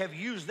sadly have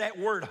used that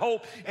word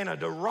hope in a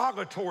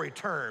derogatory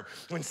term.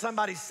 When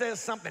somebody says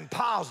something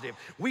positive,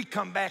 we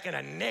come back in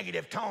a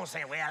negative tone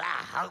saying, well,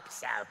 I hope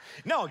so.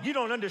 No, you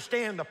don't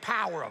understand the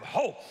power of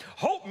hope.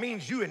 Hope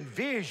means you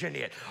envision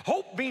it.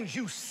 Hope means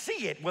you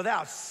see it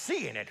without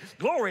seeing it.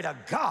 Glory to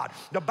God.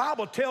 The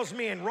Bible tells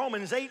me in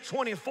Romans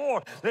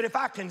 8:24 that if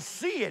I can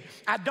see it,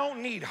 I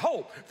don't need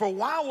hope. For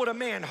why would a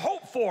man and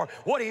hope for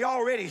what he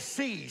already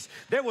sees.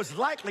 There was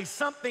likely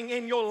something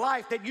in your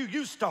life that you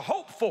used to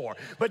hope for,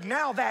 but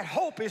now that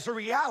hope is a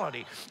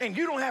reality, and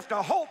you don't have to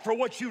hope for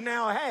what you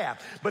now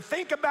have. But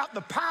think about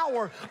the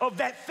power of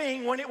that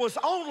thing when it was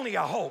only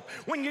a hope,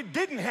 when you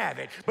didn't have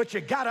it, but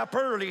you got up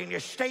early and you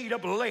stayed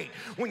up late,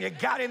 when you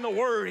got in the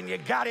Word and you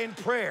got in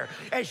prayer,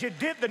 as you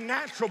did the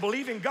natural,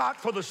 believing God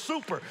for the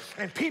super,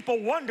 and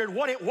people wondered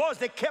what it was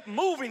that kept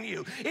moving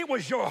you. It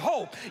was your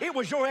hope. It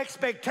was your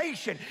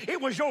expectation.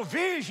 It was your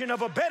vision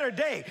of a better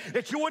day,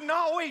 that you wouldn't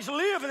always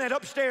live in that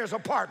upstairs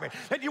apartment,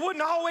 that you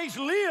wouldn't always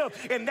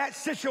live in that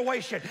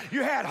situation.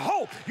 You had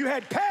hope. You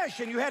had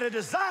passion. You had a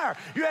desire.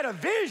 You had a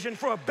vision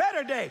for a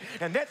better day,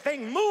 and that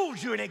thing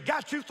moved you, and it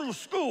got you through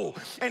school,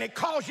 and it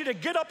caused you to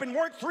get up and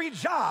work 3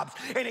 jobs,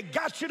 and it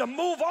got you to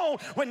move on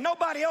when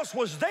nobody else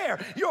was there.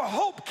 Your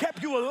hope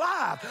kept you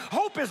alive.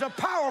 Hope is a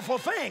powerful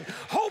thing.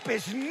 Hope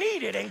is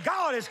needed, and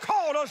God has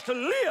called us to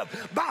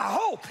live by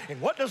hope.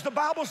 And what does the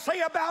Bible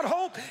say about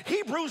hope?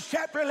 Hebrews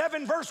chapter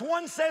 11 verse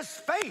 1 says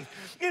faith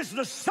is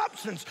the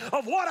substance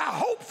of what I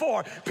hope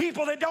for.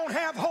 People that don't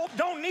have hope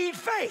don't need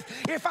faith.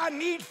 If I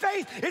need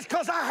faith, it's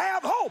because I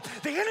have hope.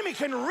 The enemy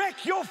can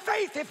wreck your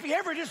faith if he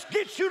ever just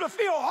gets you to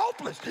feel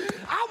hopeless.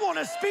 I want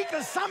to speak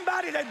to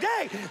somebody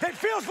today that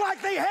feels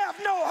like they have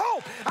no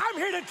hope. I'm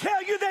here to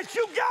tell you that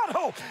you got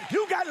hope.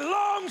 You got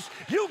lungs,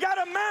 you got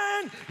a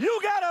mind, you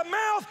got a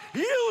mouth.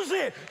 Use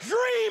it.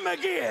 Dream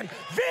again.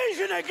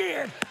 Vision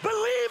again.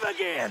 Believe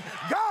again.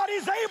 God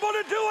is able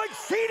to do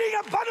exceeding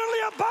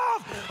abundantly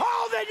above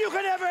all that you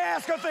could ever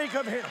ask or think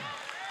of him.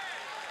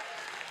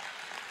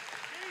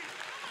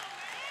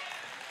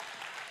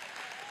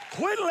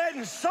 Quit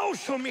letting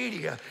social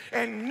media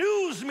and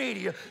news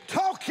media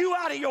talk you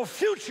out of your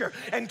future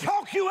and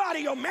talk you out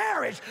of your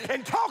marriage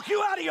and talk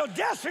you out of your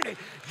destiny.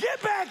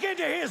 Get back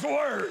into his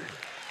word.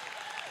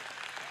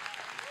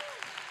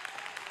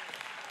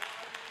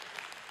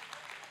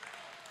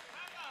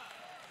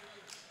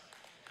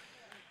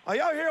 Are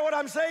y'all hearing what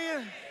I'm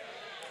saying?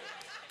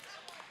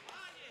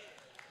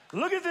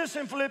 Look at this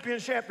in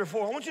Philippians chapter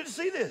 4. I want you to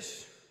see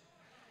this.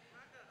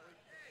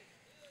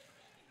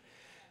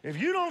 If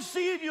you don't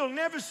see it, you'll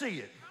never see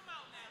it.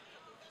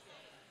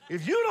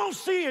 If you don't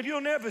see it,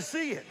 you'll never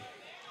see it.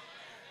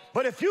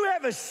 But if you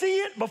ever see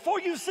it before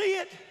you see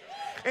it,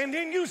 and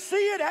then you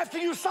see it after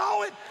you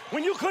saw it,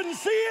 when you couldn't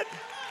see it,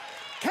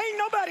 can't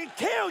nobody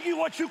tell you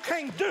what you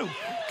can't do.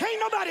 Can't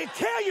nobody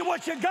tell you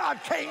what your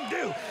God can't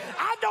do.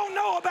 I don't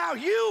know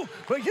about you,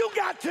 but you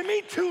got to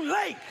me too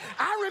late.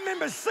 I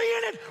remember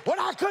seeing it when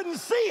I couldn't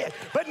see it,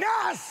 but now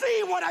I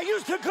see what I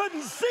used to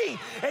couldn't see,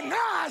 and now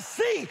I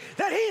see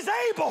that he's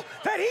able,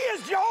 that he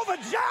is Jehovah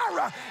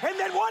Jireh, and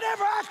that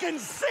whatever I can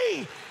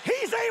see,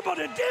 he's able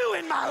to do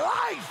in my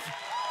life.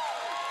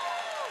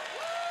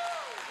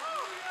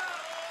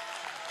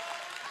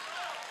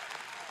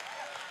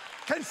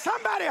 Can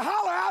somebody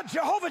holler out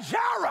Jehovah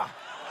Jireh?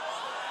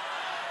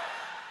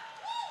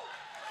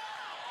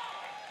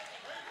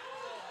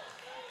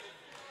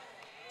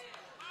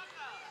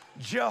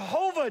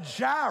 Jehovah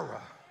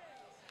Jireh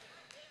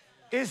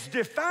is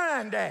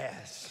defined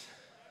as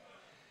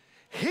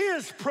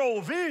his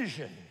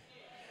provision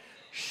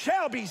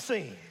shall be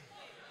seen.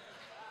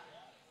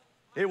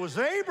 It was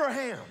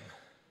Abraham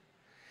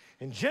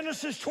in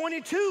Genesis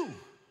 22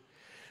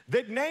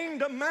 that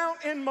named a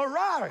mount in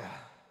Moriah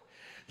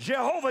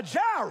Jehovah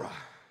Jireh,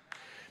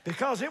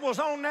 because it was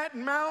on that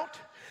mount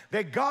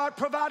that God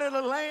provided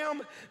a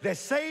lamb that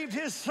saved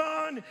his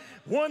son,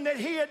 one that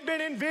he had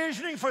been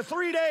envisioning for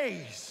 3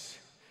 days.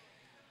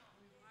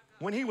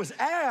 When he was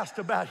asked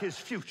about his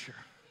future,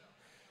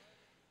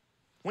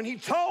 when he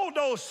told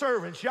those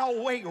servants,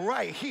 y'all wait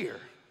right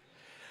here.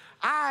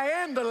 I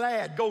am the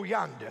lad, go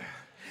yonder.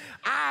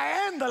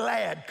 I am the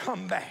lad,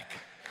 come back.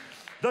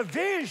 The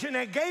vision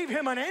that gave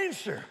him an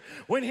answer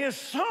when his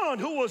son,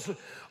 who was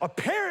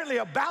apparently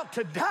about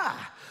to die,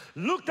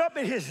 looked up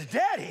at his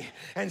daddy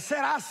and said,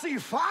 I see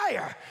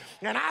fire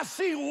and I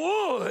see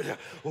wood.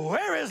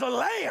 Where is a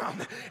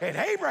lamb? And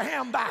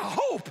Abraham, by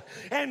hope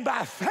and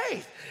by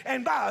faith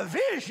and by a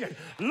vision,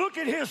 looked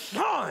at his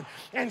son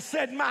and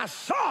said, my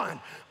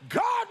son,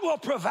 God will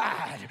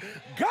provide.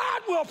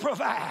 God will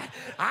provide.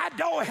 I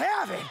don't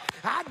have it.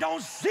 I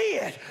don't see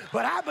it,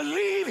 but I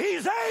believe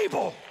he's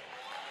able.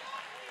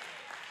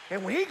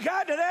 And when he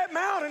got to that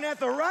mountain at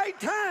the right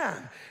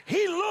time,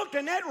 he looked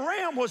and that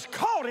ram was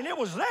caught and it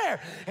was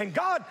there. And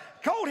God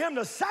told him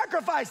to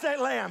sacrifice that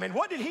lamb. And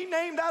what did he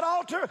name that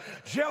altar?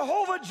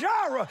 Jehovah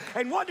Jireh.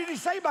 And what did he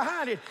say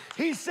behind it?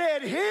 He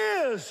said,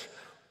 his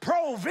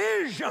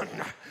provision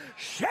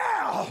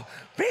shall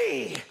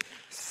be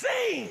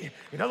seen.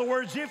 In other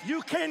words, if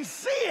you can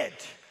see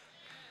it,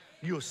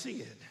 you'll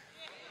see it.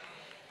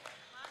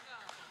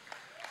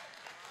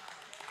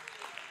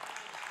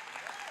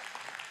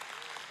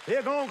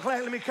 Yeah, go on,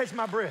 clap. Let me catch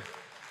my breath.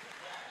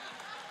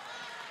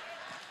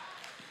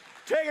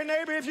 Tell your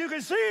neighbor, if you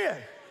can see it,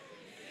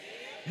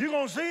 you're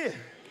going to see it.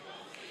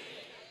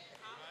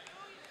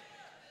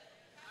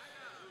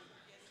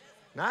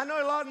 Now, I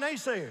know a lot of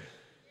naysayers.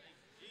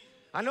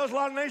 I know there's a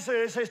lot of naysayers.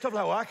 They say stuff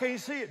like, well, I can't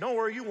see it. Don't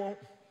worry, you won't.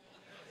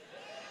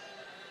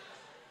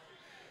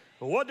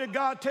 What did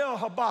God tell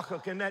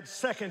Habakkuk in that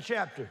second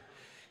chapter?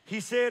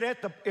 He said,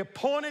 at the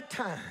appointed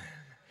time,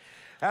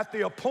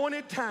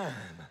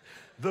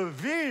 the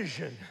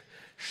vision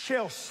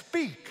shall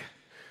speak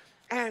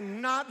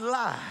and not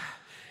lie.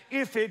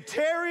 If it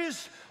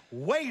tarries,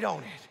 wait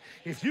on it.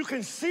 If you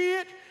can see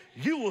it,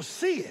 you will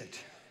see it.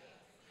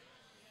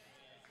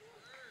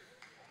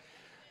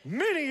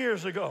 Many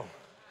years ago,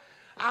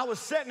 I was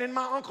sitting in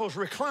my uncle's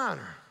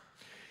recliner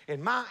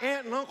in my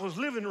aunt and uncle's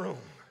living room.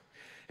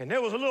 And there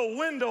was a little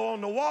window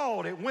on the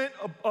wall that went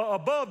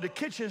above the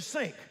kitchen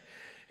sink.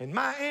 And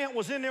my aunt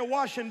was in there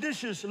washing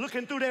dishes,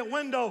 looking through that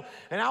window,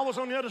 and I was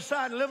on the other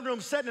side of the living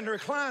room, sitting in the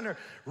recliner,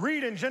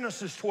 reading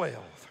Genesis 12,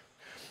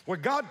 where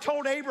God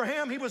told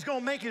Abraham he was going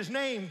to make his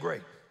name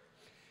great.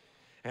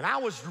 And I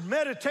was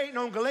meditating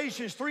on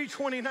Galatians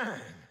 3:29,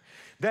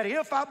 that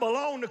if I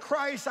belong to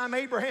Christ, I'm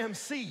Abraham's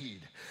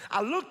seed.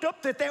 I looked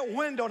up at that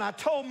window and I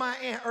told my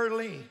Aunt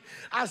Earlene,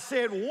 I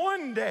said,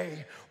 one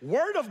day,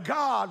 Word of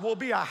God will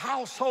be a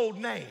household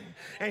name.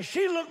 And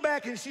she looked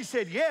back and she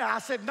said, yeah. I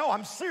said, no,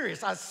 I'm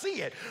serious. I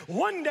see it.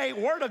 One day,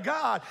 Word of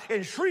God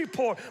in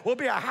Shreveport will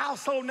be a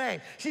household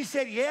name. She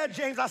said, yeah,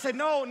 James. I said,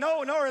 no,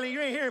 Earlene,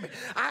 you ain't hearing me.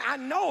 I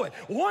know it.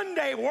 One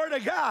day, Word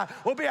of God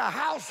will be a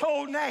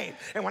household name.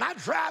 And when I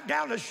drive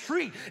down the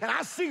street and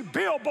I see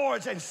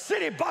billboards and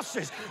city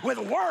buses with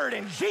Word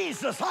and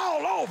Jesus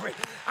all over it,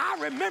 I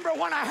remember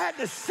when I had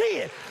to see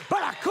it,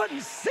 but I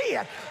couldn't see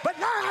it. But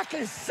now I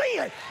can see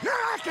it. Now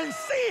I can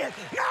see it.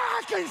 Now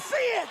I can see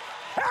it.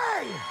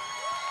 Hey!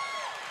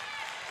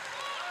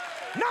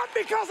 Not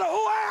because of who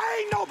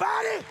I ain't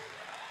nobody.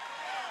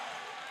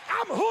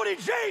 I'm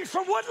Hootie James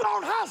from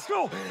Woodlawn High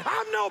School.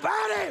 I'm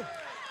nobody.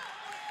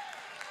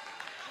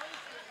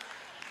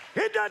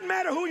 It doesn't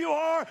matter who you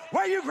are,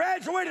 where you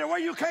graduated, or where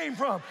you came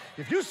from.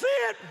 If you see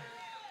it,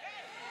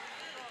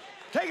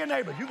 take a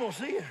neighbor. You're going to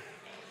see it.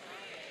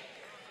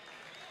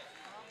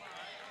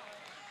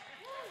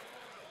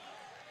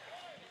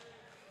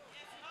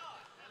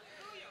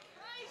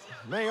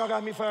 Man, y'all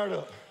got me fired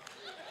up.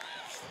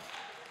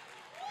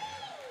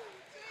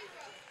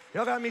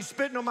 Y'all got me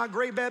spitting on my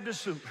gray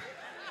Baptist suit.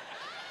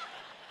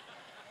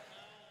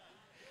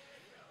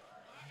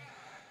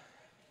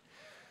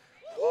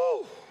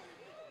 Woo!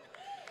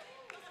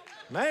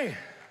 Man.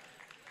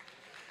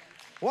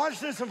 Watch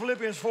this in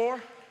Philippians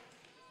 4.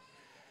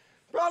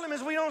 Problem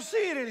is we don't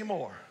see it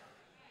anymore.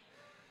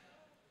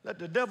 Let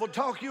the devil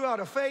talk you out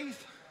of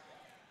faith.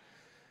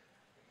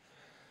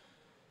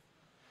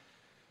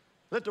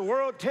 Let the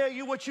world tell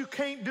you what you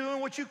can't do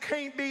and what you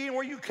can't be and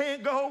where you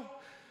can't go.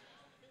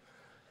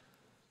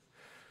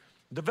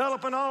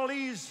 Developing all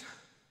these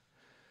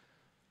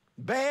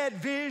bad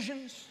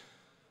visions.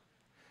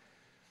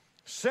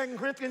 2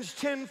 Corinthians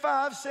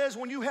 10:5 says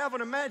when you have an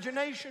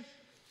imagination,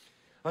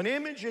 an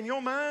image in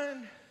your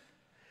mind,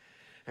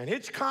 and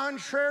it's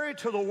contrary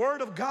to the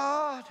Word of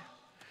God,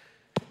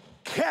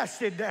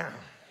 cast it down.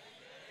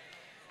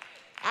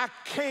 I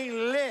can't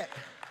let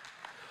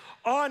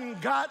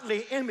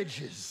ungodly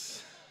images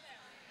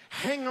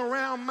hang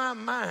around my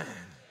mind.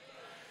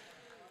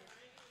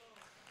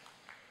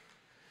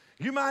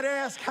 You might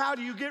ask, how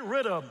do you get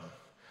rid of them?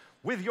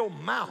 With your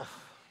mouth.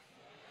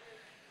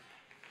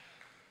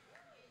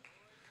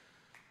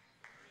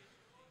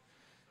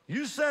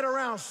 You sit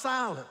around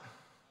silent,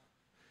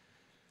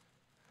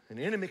 and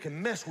the enemy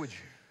can mess with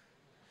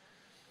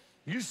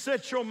you. You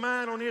set your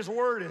mind on his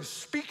word and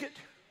speak it,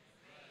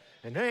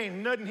 and there ain't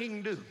nothing he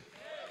can do.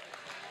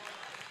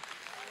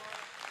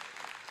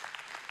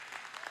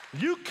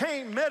 You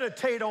can't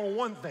meditate on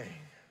one thing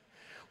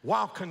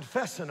while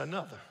confessing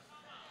another.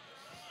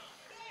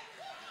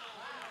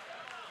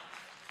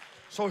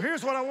 So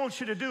here's what I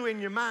want you to do in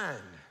your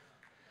mind.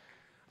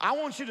 I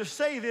want you to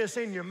say this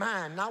in your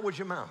mind, not with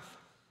your mouth.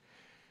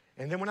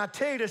 And then when I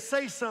tell you to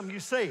say something, you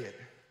say it.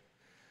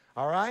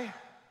 All right?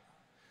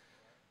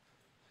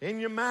 In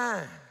your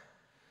mind,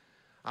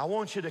 I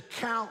want you to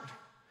count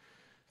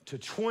to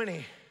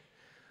 20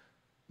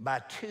 by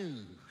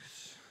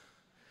twos.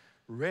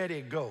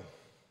 Ready, go.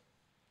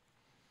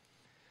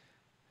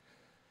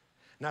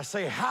 Now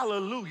say,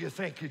 hallelujah,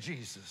 thank you,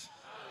 Jesus.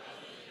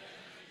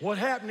 What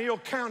happened to your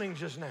counting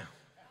just now?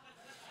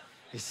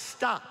 It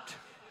stopped.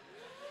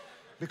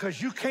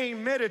 Because you can't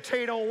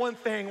meditate on one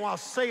thing while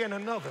saying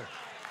another.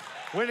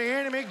 When the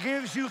enemy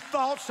gives you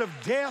thoughts of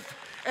death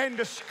and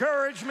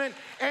discouragement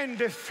and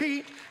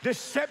defeat,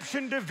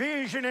 deception,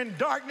 division, and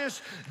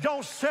darkness,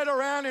 don't sit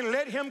around and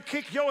let him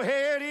kick your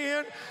head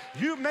in.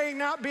 You may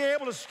not be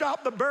able to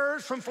stop the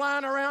birds from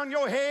flying around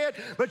your head,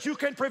 but you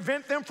can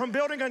prevent them from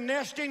building a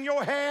nest in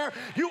your hair.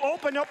 You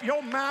open up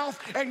your mouth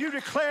and you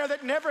declare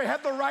that never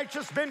have the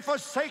righteous been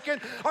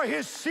forsaken or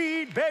his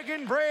seed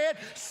begging bread.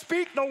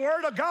 Speak the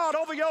word of God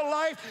over your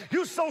life.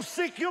 You so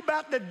sick you're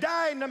about to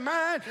die in the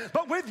mind,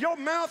 but with your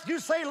mouth you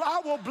say,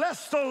 I will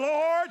bless the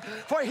Lord,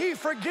 for he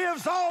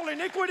forgives all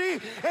iniquity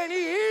and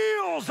he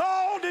heals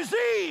all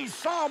disease.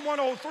 Psalm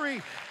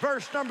 103,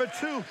 verse number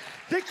 2.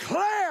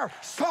 Declare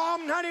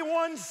Psalm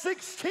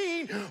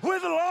 91:16.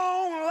 With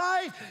long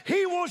life,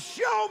 he will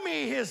show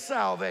me his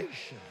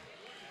salvation.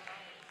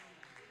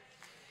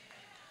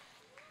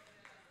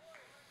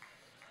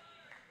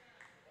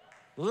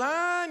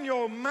 Line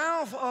your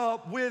mouth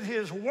up with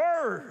his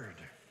word.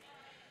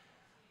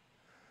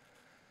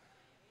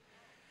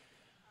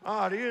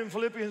 Are you in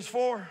Philippians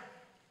 4?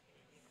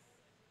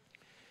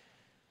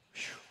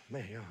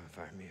 Man, y'all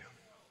fire me up.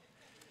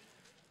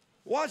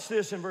 Watch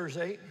this in verse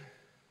 8.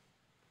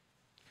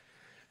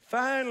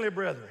 Finally,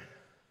 brethren,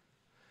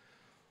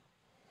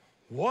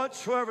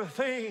 whatsoever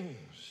things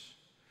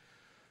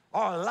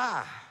are a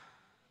lie,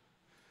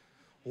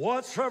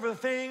 whatsoever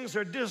things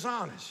are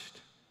dishonest.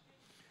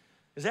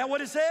 Is that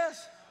what it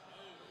says?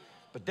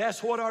 But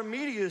that's what our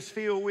media is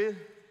filled with.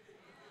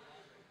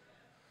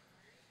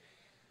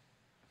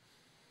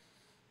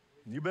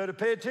 You better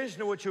pay attention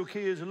to what your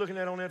kids are looking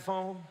at on that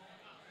phone.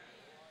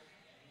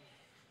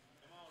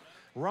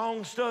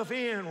 Wrong stuff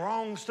in,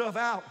 wrong stuff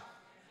out.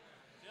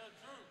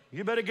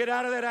 You better get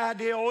out of that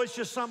idea, oh, it's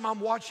just something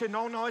I'm watching.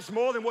 No, it's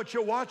more than what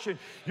you're watching.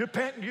 You're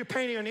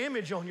painting an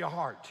image on your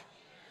heart.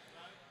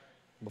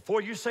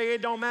 Before you say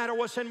it don't matter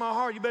what's in my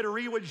heart, you better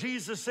read what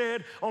Jesus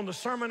said on the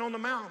Sermon on the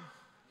Mount.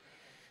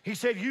 He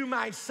said, you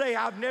might say,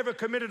 I've never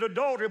committed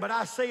adultery, but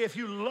I say if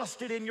you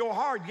lusted in your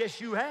heart,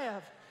 yes, you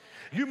have.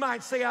 You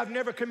might say, I've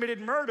never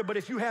committed murder, but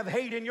if you have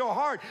hate in your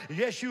heart,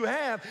 yes, you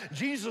have.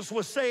 Jesus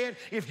was saying,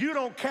 if you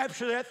don't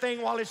capture that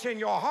thing while it's in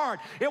your heart,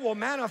 it will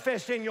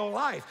manifest in your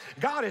life.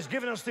 God has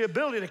given us the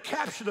ability to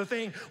capture the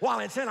thing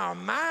while it's in our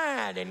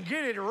mind and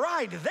get it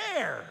right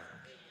there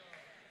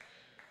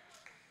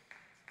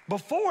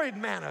before it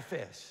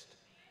manifests.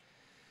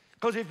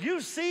 Because if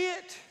you see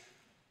it,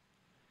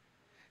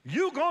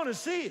 you're going to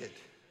see it,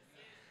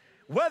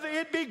 whether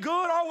it be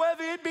good or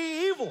whether it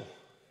be evil.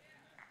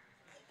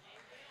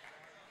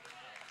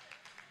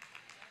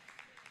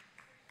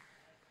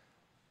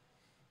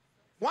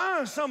 Why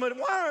aren't some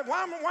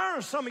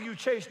of you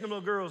chasing them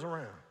little girls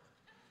around?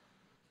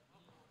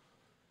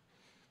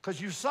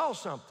 Because you saw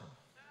something.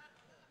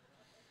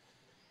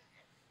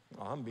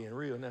 Oh, I'm being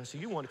real now. See,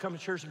 you want to come to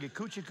church and get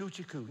coochie,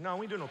 coochie, coo. No,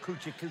 we ain't doing no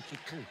coochie, coochie,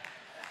 coo.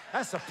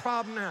 That's the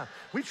problem now.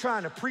 We're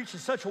trying to preach in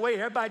such a way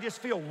that everybody just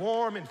feel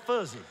warm and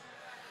fuzzy.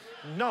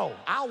 No,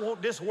 I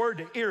want this word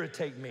to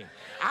irritate me.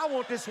 I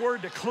want this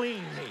word to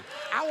clean me.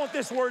 I want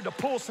this word to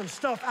pull some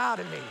stuff out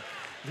of me.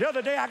 The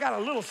other day, I got a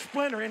little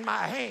splinter in my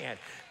hand.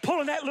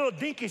 Pulling that little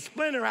dinky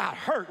splinter out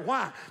hurt.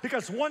 Why?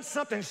 Because once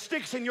something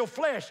sticks in your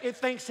flesh, it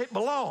thinks it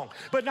belongs.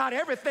 But not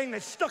everything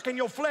that's stuck in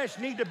your flesh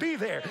need to be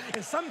there.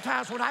 And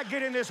sometimes when I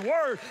get in this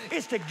word,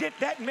 it's to get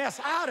that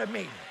mess out of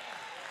me.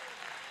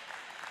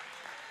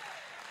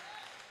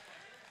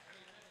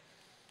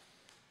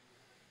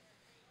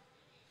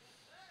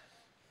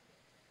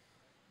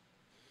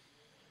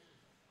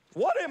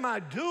 What am I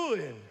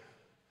doing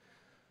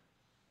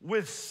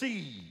with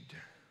seed?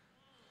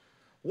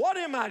 What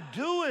am I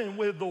doing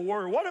with the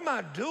word? What am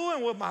I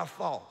doing with my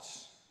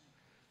thoughts?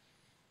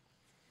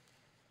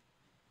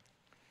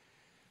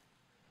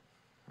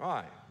 All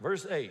right,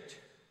 verse 8,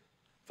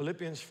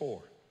 Philippians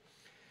 4.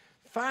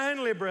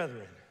 Finally,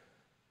 brethren,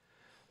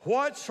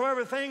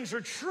 whatsoever things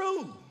are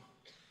true,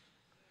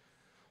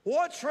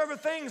 whatsoever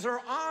things are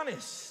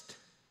honest,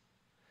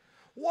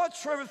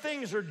 whatsoever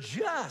things are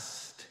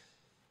just,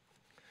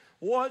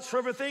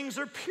 whatsoever things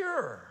are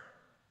pure,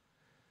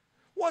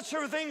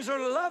 whatsoever things are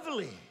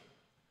lovely,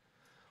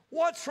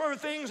 whatsoever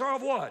things are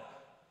of what?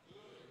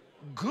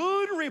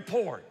 Good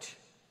report.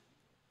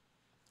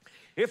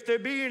 If there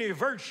be any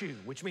virtue,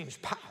 which means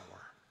power.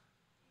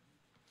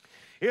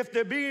 If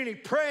there be any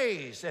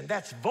praise, and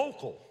that's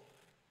vocal.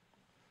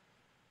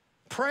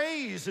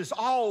 Praise is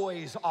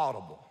always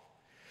audible.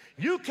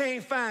 You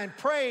can't find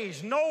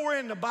praise nowhere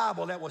in the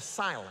Bible that was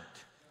silent.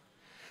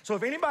 So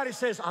if anybody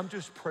says, I'm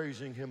just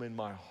praising him in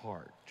my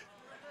heart,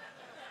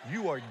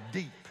 you are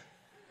deep,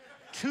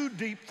 too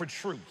deep for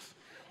truth.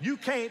 You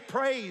can't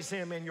praise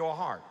him in your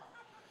heart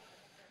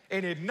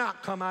and it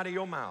not come out of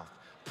your mouth.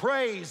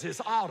 Praise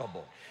is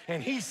audible.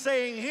 And he's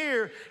saying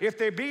here, if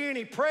there be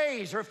any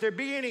praise or if there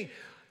be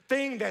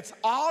anything that's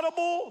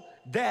audible,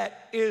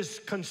 that is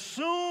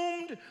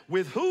consumed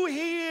with who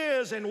he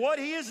is and what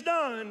he has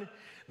done,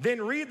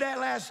 then read that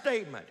last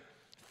statement.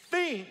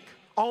 Think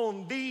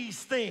on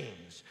these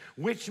things,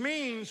 which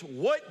means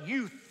what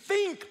you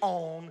think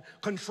on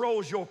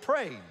controls your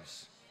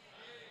praise.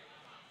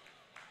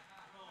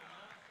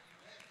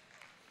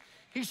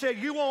 He said,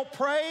 you want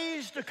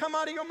praise to come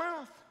out of your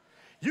mouth?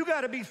 You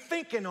got to be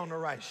thinking on the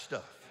right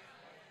stuff.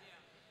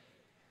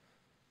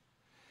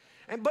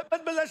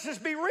 But let's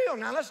just be real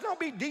now. Let's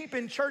not be deep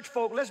in church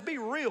folk. Let's be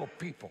real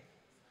people.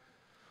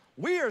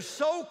 We are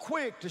so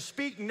quick to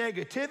speak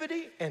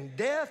negativity and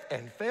death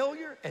and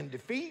failure and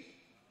defeat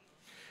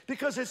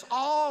because it's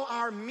all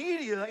our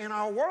media in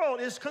our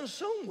world is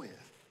consumed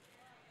with.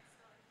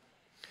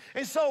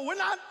 And so we're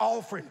not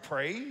offering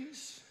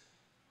praise.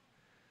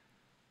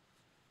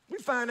 We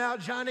find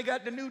out Johnny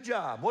got the new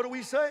job. What do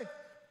we say?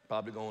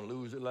 Probably gonna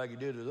lose it like he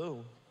did his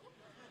own.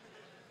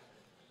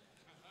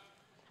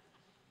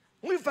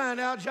 We find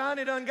out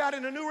Johnny done got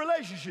in a new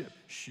relationship.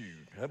 Shoot,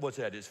 what's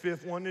that, his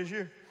fifth one this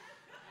year?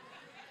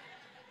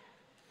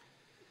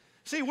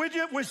 See,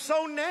 we're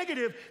so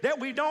negative that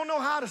we don't know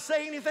how to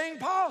say anything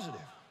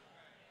positive.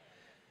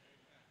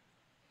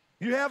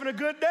 You having a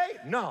good day?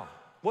 No.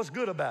 What's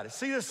good about it?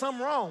 See, there's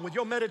something wrong with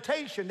your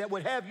meditation that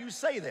would have you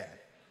say that.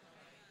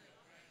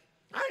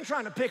 I ain't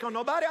trying to pick on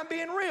nobody. I'm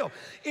being real.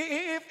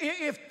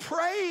 If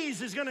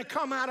praise is going to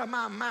come out of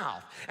my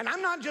mouth, and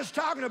I'm not just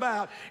talking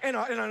about in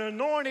an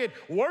anointed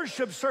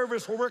worship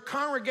service where we're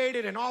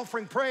congregated and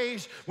offering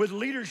praise with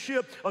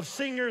leadership of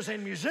singers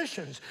and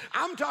musicians.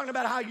 I'm talking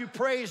about how you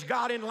praise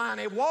God in line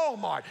at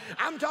Walmart.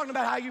 I'm talking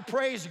about how you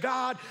praise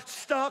God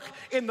stuck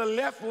in the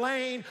left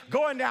lane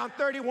going down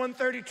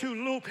 3132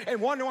 loop and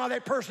wondering why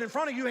that person in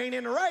front of you ain't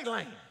in the right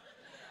lane.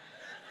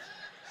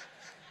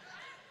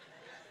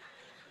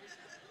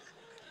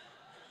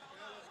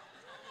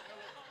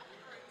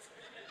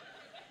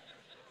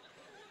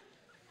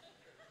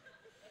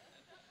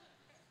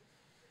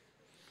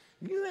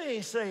 You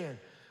ain't saying,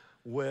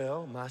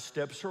 well, my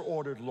steps are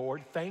ordered,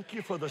 Lord. Thank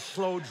you for the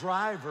slow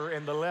driver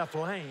in the left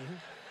lane.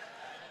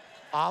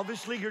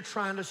 Obviously, you're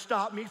trying to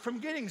stop me from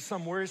getting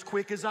somewhere as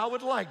quick as I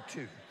would like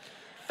to.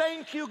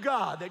 Thank you,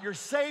 God, that you're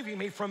saving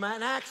me from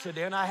an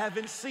accident I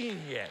haven't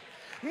seen yet.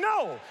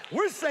 No,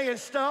 we're saying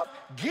stuff,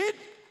 get.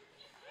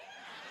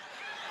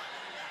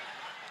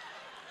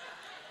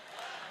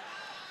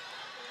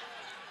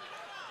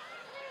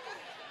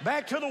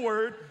 Back to the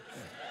word.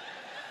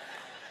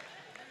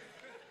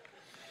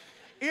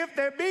 If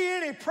there be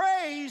any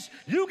praise,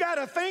 you got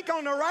to think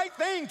on the right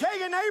thing. Tell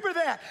your neighbor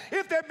that.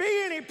 If there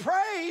be any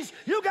praise,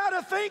 you got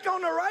to think on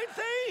the right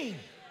thing.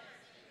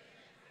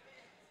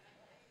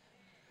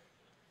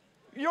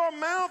 Your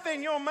mouth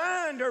and your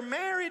mind are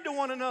married to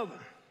one another.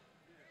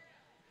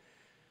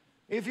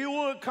 If you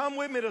would, come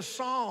with me to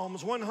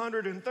Psalms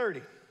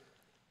 130.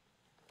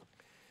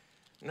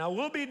 Now,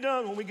 we'll be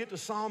done when we get to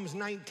Psalms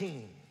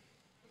 19.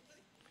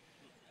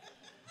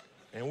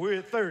 And we're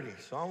at 30,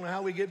 so I don't know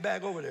how we get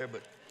back over there,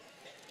 but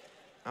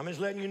I'm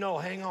just letting you know,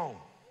 hang on.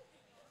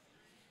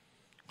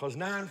 Because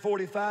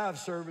 9:45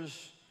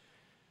 service,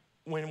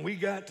 when we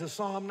got to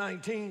Psalm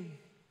 19,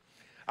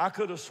 I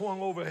could have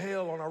swung over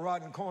hell on a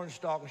rotten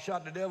cornstalk and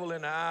shot the devil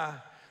in the eye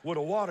with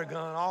a water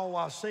gun, all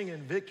while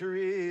singing,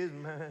 victory is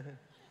mine.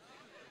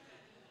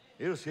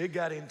 It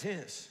got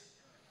intense.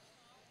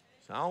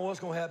 So I don't know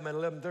what's going to happen at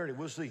 11:30.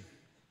 We'll see.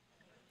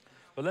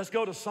 But let's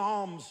go to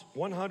Psalms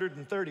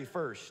 130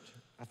 first.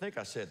 I think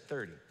I said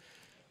 30.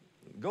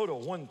 Go to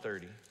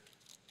 130.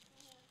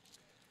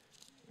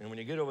 And when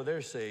you get over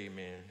there, say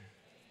amen.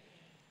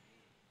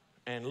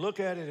 And look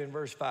at it in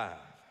verse 5.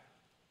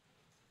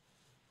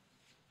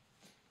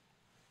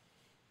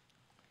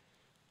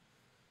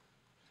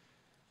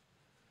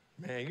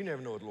 Man, you never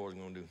know what the Lord's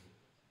going to do.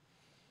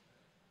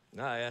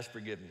 Now I ask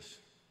forgiveness.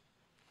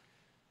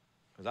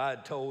 Because I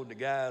had told the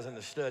guys in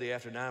the study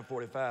after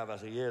 9:45, I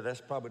said, yeah,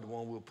 that's probably the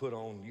one we'll put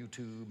on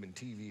YouTube and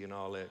TV and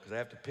all that, because I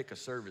have to pick a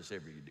service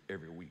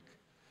every week.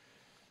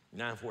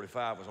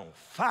 9:45 was on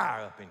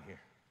fire up in here.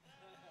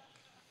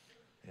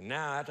 And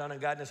now, after I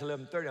got this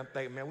 11:30, I'm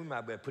thinking, man, we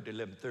might better put the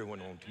 11:30 one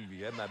on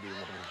TV. That might be the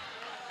one.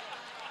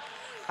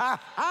 Ha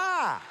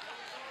ha!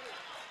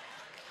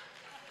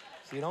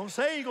 See, don't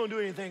say you're going to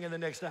do anything in the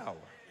next hour.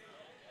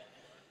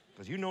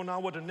 Because you know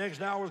not what the next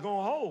hour is going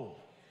to hold.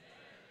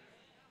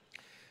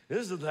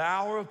 This is the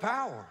hour of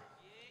power.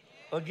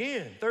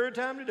 Again, third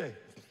time today.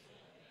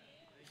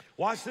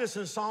 Watch this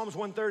in Psalms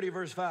 130,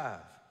 verse 5.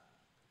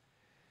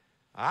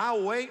 I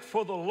wait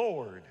for the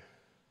Lord.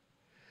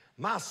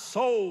 My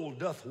soul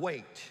doth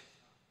wait.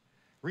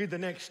 Read the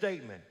next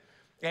statement.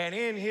 And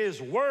in his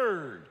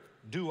word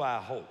do I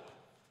hope.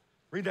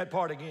 Read that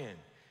part again.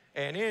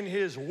 And in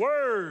his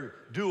word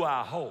do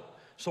I hope.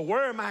 So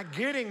where am I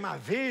getting my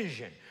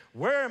vision?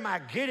 Where am I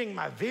getting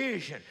my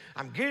vision?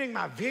 I'm getting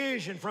my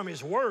vision from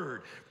his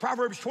word.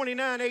 Proverbs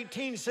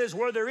 29:18 says,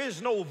 where there is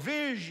no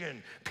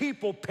vision,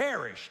 people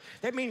perish.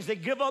 That means they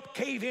give up,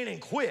 cave in, and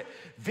quit.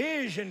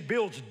 Vision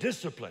builds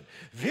discipline.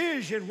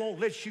 Vision won't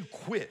let you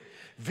quit.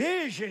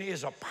 Vision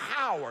is a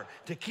power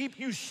to keep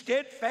you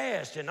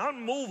steadfast and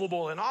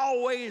unmovable and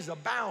always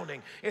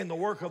abounding in the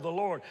work of the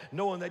Lord,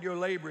 knowing that your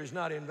labor is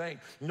not in vain.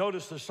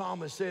 Notice the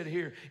psalmist said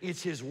here,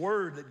 it's his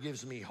word that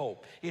gives me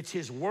hope. It's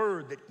his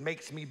word that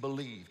makes me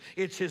believe.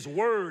 It's his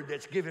word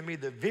that's giving me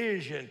the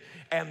vision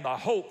and the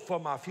hope for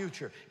my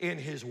future. In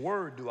his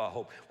word do I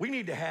hope. We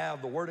need to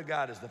have the word of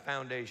God as the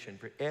foundation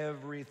for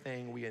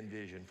everything we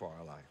envision for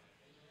our life.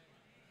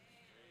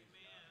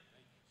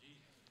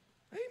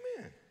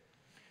 Amen.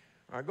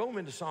 All right, go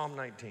into Psalm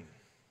 19.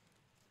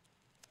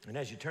 And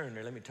as you turn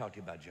there, let me talk to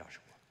you about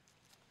Joshua.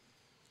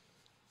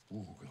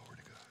 Ooh, glory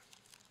to God.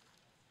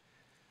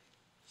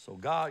 So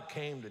God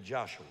came to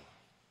Joshua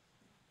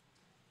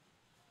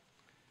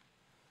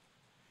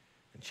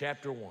in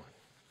chapter 1.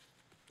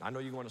 I know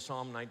you're going to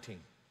Psalm 19.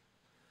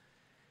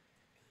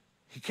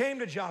 He came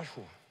to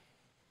Joshua.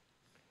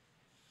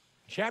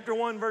 Chapter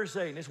 1, verse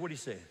 8, and this is what he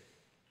said.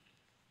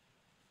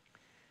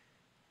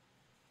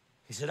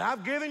 He said,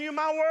 I've given you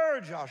my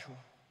word, Joshua.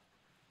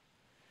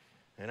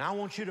 And I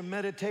want you to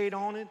meditate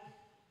on it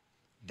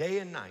day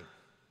and night.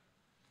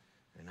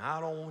 And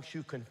I don't want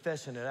you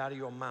confessing it out of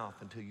your mouth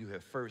until you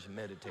have first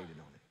meditated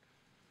on it.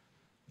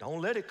 Don't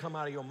let it come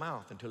out of your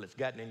mouth until it's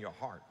gotten in your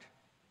heart.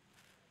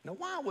 Now,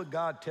 why would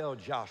God tell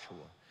Joshua,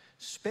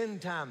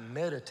 spend time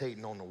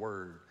meditating on the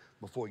word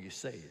before you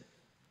say it?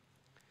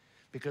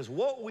 Because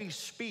what we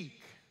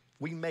speak,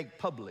 we make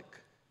public.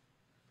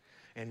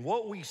 And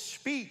what we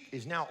speak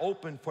is now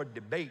open for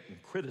debate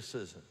and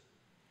criticism.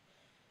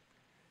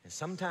 And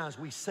sometimes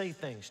we say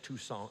things too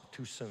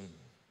soon.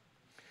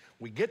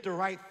 We get the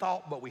right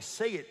thought, but we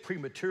say it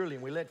prematurely,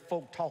 and we let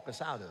folk talk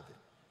us out of it.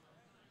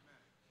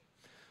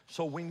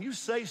 So when you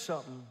say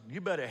something,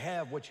 you better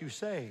have what you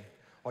say,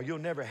 or you'll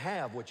never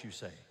have what you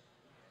say.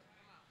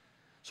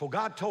 So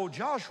God told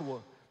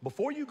Joshua,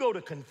 before you go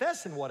to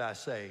confessing what I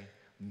say,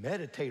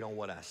 meditate on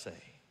what I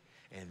say,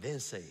 and then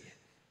say it.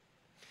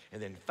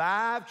 And then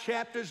 5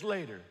 chapters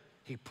later,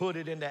 he put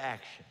it into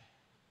action.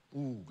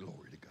 Ooh,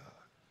 glory to God.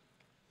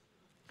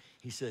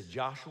 He says,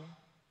 Joshua,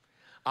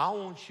 I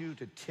want you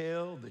to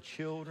tell the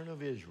children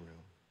of Israel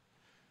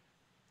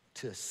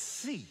to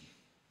see,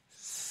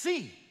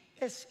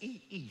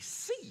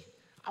 S-E-E-C.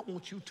 I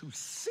want you to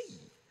see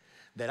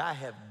that I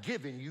have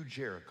given you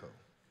Jericho.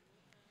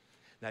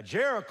 Now,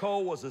 Jericho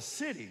was a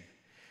city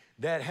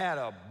that had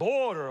a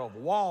border of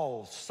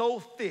walls so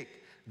thick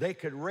they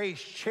could raise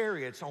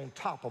chariots on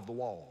top of the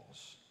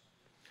walls.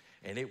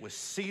 And it was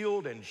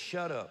sealed and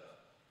shut up.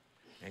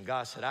 And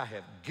God said, I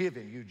have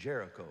given you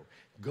Jericho.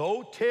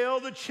 Go tell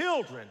the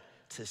children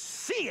to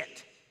see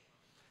it.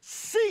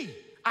 See,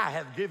 I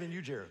have given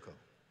you Jericho.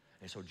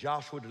 And so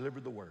Joshua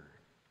delivered the word.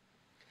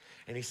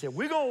 And he said,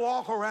 we're going to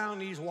walk around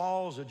these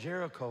walls of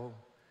Jericho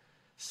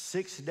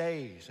 6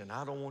 days. And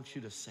I don't want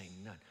you to say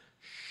nothing.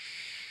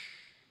 Shh.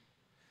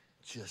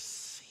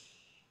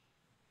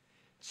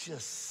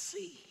 Just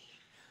see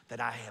that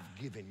I have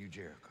given you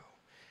Jericho.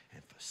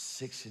 And for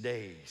 6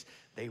 days,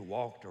 they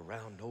walked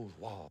around those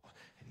walls,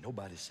 and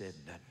nobody said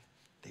nothing.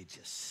 They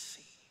just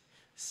see.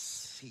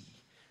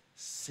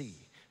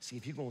 See,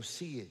 if you're going to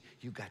see it,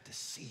 you got to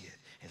see it.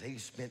 And they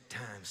spent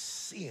time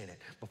seeing it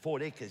before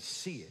they could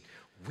see it.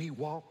 We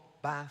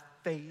walk by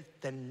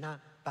faith and not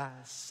by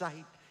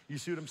sight. You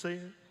see what I'm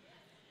saying?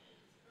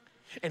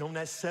 And on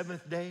that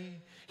 7th day,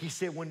 he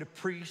said, when the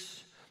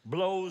priest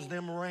blows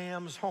them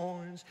ram's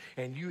horns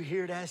and you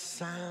hear that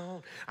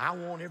sound, I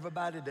want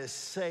everybody to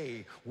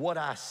say what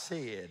I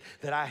said,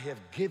 that I have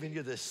given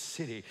you the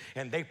city.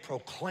 And they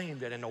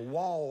proclaimed it, and the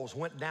walls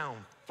went down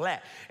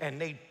flat,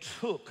 and they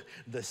took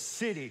the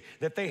city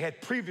that they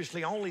had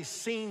previously only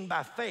seen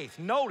by faith.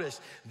 Notice,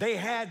 they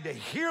had to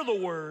hear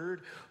the word,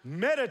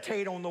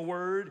 meditate on the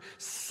word,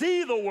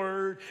 see the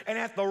word, and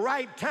at the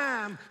right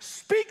time,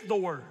 speak the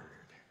word.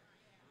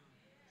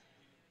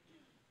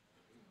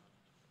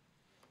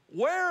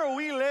 Where are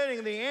we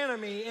letting the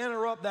enemy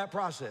interrupt that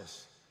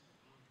process?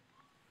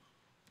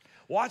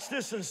 Watch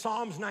this in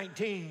Psalms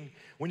 19.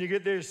 When you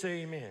get there,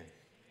 say amen.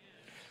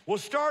 We'll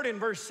start in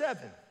verse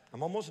 7.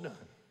 I'm almost done.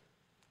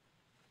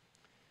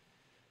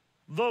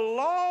 The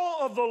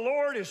law of the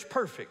Lord is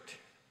perfect,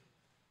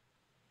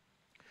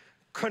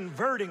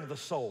 converting the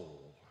soul.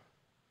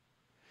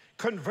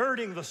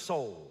 Converting the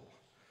soul.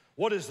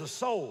 What is the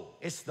soul?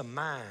 It's the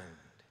mind.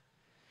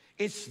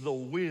 It's the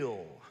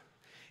will.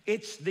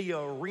 It's the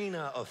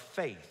arena of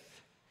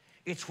faith.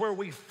 It's where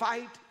we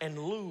fight and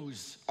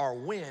lose or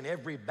win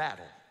every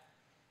battle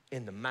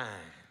in the mind.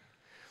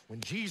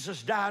 When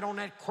Jesus died on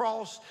that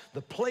cross,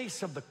 the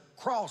place of the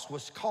cross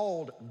was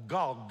called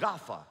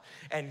Golgotha.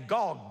 And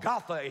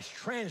Golgotha is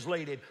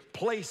translated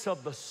place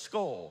of the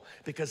skull,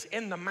 because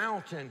in the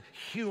mountain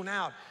hewn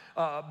out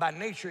by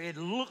nature, it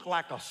looked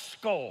like a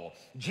skull.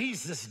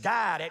 Jesus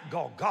died at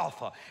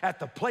Golgotha, at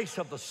the place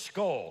of the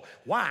skull.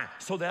 Why?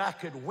 So that I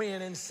could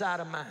win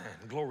inside of mine.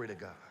 Glory to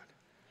God.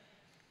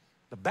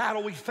 The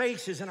battle we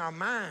face is in our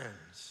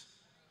minds.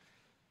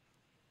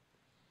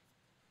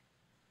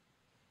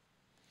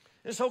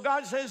 And so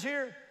God says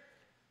here,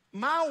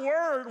 my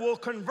word will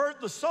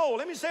convert the soul.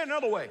 Let me say it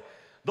another way.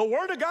 The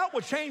word of God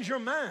will change your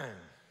mind.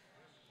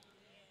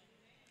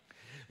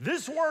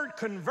 This word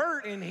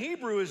convert in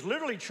Hebrew is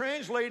literally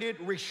translated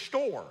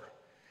restore,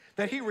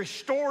 that he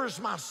restores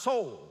my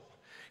soul.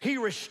 He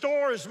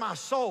restores my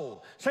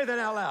soul. Say that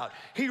out loud.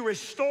 He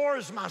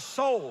restores my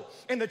soul.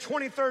 In the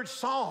 23rd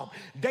Psalm,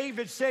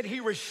 David said, he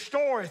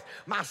restoreth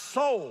my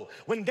soul.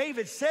 When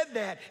David said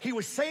that, he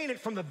was saying it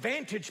from the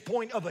vantage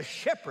point of a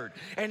shepherd.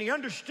 And he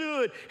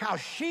understood how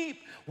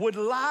sheep would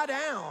lie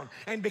down.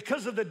 And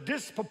because of the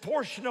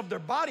disproportion of their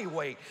body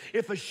weight,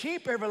 if a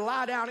sheep ever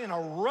lie down in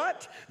a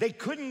rut, they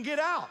couldn't get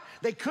out.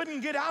 They couldn't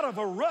get out of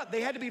a rut.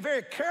 They had to be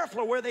very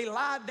careful of where they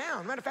lied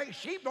down. Matter of fact,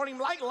 sheep don't even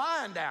like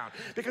lying down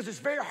because it's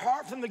very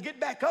hard for them to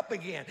get back up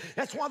again.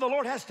 That's why the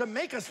Lord has to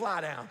make us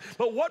lie down.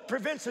 But what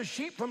prevents a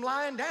sheep from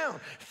lying down?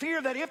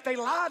 Fear that if they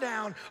lie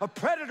down, a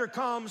predator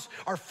comes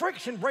or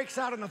friction breaks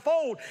out in the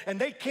fold and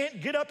they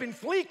can't get up and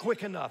flee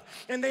quick enough.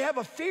 And they have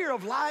a fear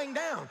of lying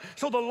down.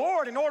 So the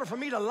Lord, in order for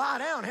me to lie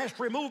down, has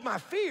to remove my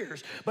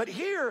fears. But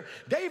here,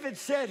 David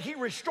said he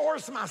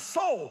restores my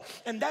soul.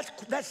 And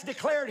that's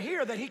declared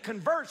here, that he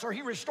converts or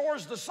he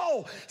restores the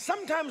soul.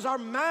 Sometimes our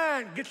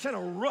mind gets in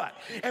a rut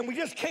and we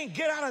just can't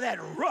get out of that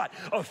rut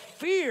of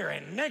fear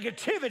and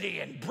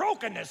negativity and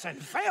brokenness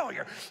and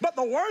failure. But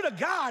the Word of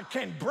God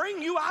can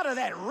bring you out of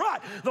that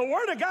rut. The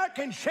Word of God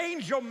can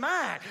change your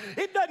mind.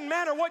 It doesn't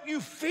matter what you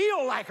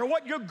feel like or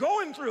what you're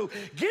going through.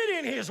 Get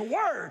in His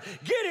Word.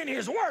 Get in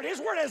His Word. His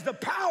Word has the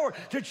power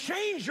to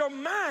change your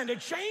mind, to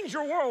change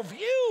your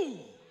worldview.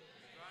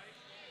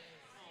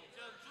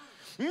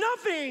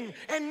 Nothing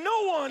and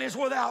no one is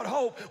without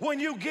hope when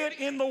you get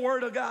in the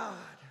Word of God.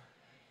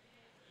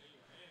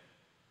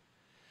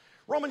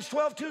 Romans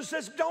 12:2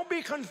 says, don't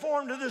be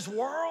conformed to this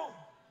world.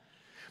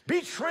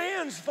 Be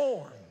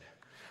transformed.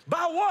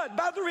 By what?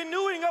 By the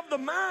renewing of the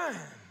mind.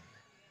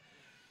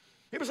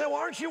 People say, well,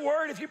 aren't you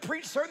worried if you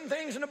preach certain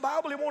things in the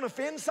Bible, it won't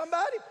offend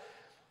somebody?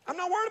 I'm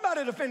not worried about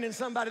it offending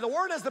somebody. The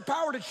Word has the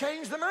power to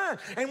change the mind.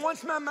 And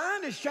once my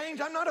mind is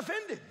changed, I'm not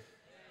offended.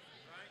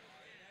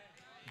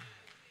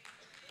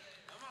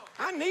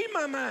 I need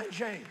my mind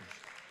changed.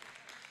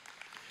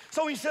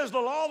 So he says,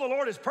 the law of the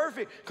Lord is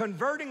perfect,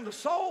 converting the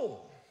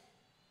soul.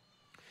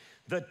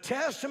 The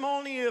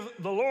testimony of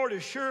the Lord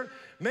is sure,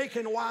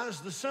 making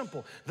wise the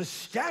simple. The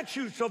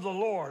statutes of the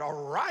Lord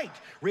are right,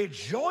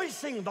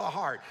 rejoicing the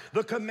heart.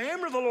 The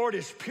commandment of the Lord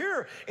is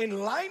pure,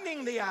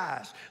 enlightening the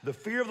eyes. The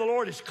fear of the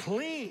Lord is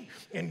clean,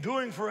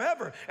 enduring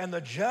forever. And the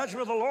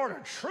judgment of the Lord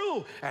are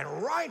true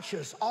and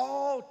righteous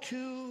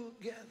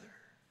altogether.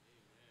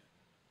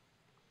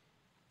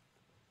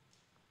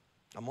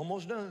 I'm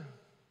almost done.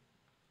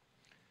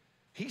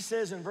 He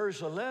says in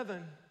verse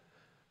 11,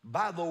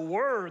 by the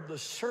word the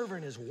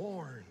servant is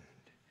warned,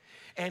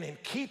 and in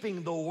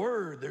keeping the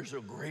word there's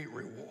a great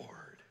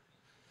reward.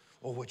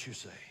 Or what you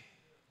say?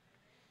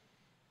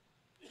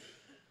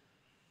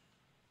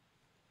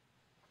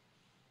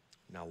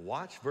 Now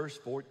watch verse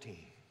 14.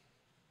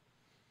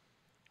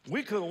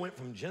 We could have went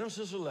from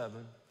Genesis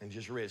 11 and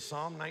just read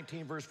Psalm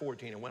 19 verse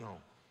 14 and went home.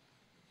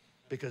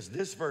 Because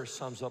this verse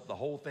sums up the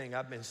whole thing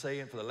I've been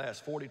saying for the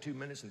last 42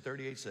 minutes and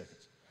 38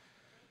 seconds.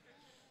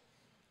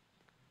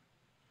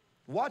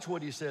 Watch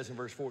what he says in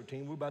verse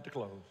 14. We're about to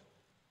close.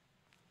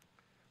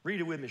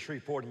 Read it with me,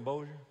 Shreveport and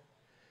Bossier.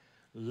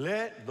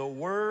 Let the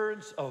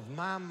words of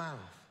my mouth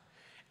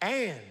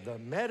and the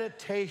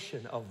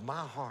meditation of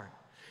my heart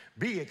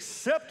be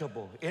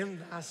acceptable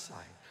in thy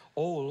sight,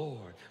 O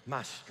Lord,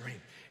 my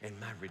strength and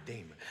my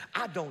Redeemer.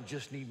 I don't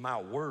just need my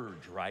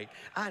words right.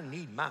 I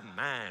need my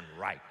mind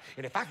right.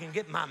 And if I can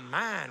get my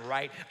mind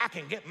right, I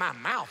can get my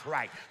mouth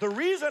right. The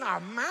reason our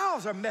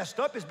mouths are messed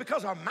up is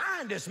because our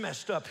mind is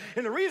messed up.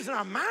 And the reason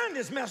our mind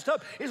is messed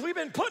up is we've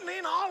been putting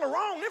in all the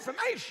wrong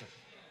information.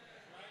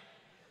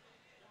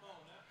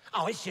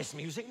 Oh, it's just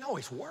music. No,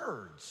 it's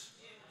words.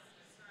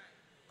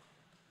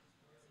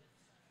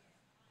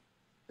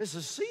 It's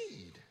a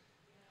seed.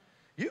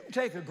 You can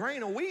take a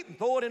grain of wheat and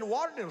throw it in the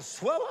water and it'll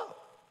swell up.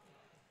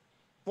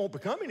 Won't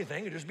become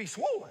anything, it'll just be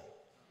swollen.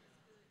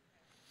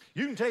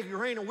 You can take a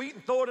grain of wheat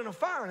and throw it in a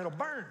fire and it'll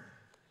burn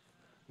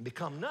and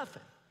become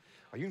nothing.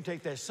 Or you can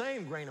take that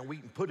same grain of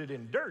wheat and put it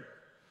in dirt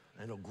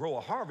and it'll grow a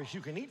harvest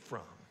you can eat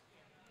from.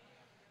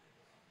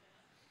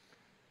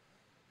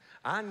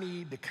 I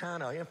need the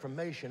kind of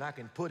information I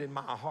can put in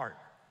my heart.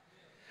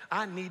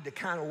 I need the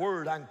kind of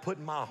word I can put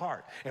in my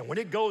heart. And when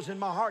it goes in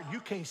my heart, you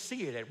can't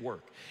see it at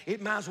work.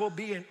 It might as well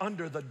be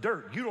under the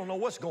dirt. You don't know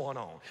what's going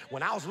on.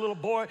 When I was a little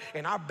boy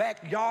in our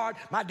backyard,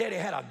 my daddy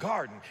had a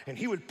garden. And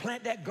he would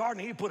plant that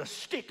garden and he'd put a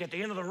stick at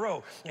the end of the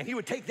row. And he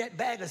would take that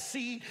bag of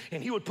seed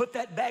and he would put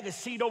that bag of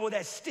seed over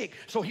that stick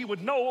so he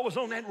would know what was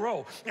on that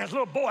row. And as a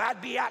little boy,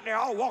 I'd be out there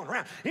all walking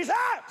around. He said,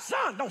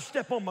 son, don't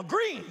step on my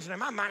greens. And in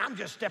my mind, I'm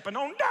just stepping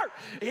on dirt.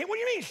 What do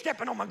you mean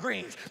stepping on my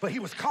greens? But he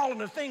was calling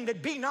the thing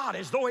that be not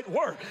as though it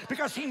were,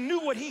 because he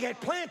knew what he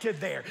had planted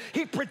there.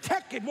 He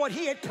protected what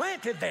he had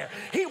planted there.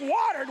 He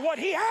watered what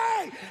he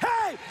had.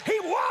 He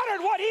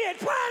watered what he had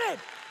planted.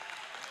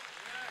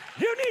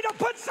 You need to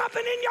put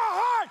something in your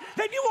heart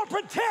that you will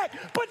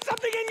protect. Put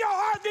something in your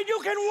heart that you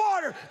can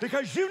water,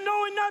 because you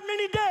know in not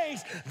many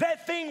days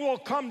that thing will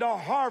come to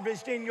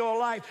harvest in your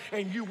life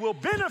and you will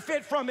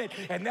benefit from it.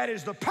 And that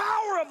is the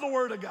power of the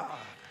Word of God.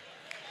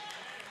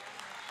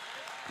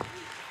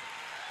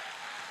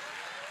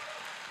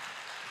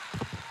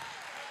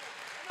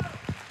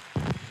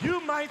 You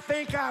might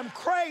think I'm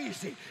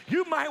crazy.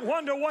 You might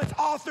wonder what's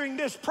authoring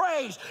this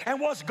praise and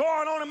what's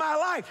going on in my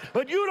life.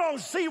 But you don't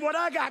see what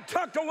I got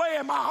tucked away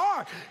in my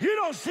heart. You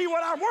don't see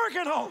what I'm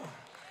working on.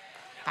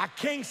 I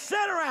can't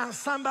sit around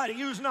somebody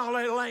using all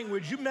that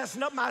language. You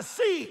messing up my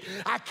seed.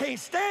 I can't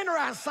stand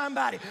around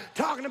somebody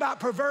talking about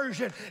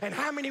perversion and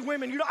how many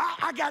women, you know,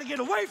 I got to get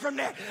away from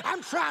that.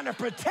 I'm trying to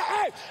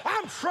protect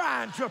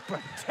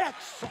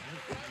something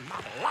in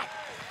my life.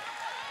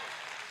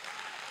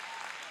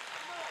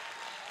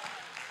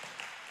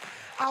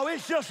 Oh,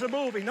 it's just a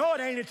movie. No, it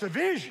ain't. It's a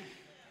vision.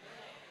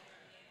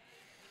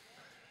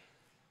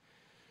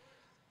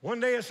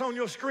 One day it's on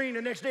your screen,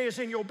 the next day it's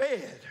in your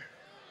bed.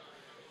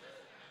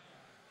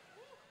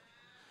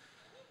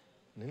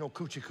 Ain't no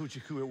coochie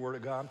coochie coo at Word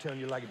of God. I'm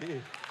telling you like it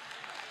is.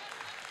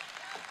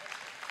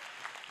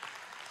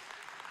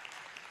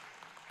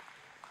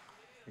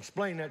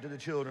 Explain that to the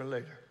children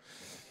later.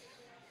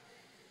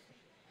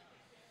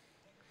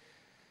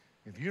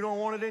 If you don't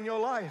want it in your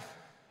life,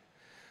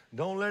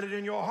 don't let it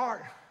in your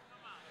heart.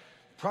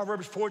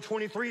 Proverbs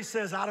 4:23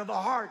 says, out of the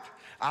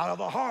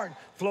heart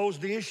flows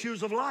the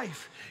issues of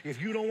life.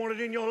 If you don't want it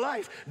in your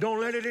life,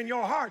 don't let it in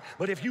your heart.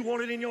 But if you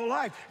want it in your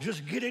life,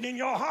 just get it in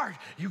your heart.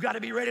 You got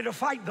to be ready to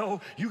fight,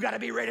 though. You got to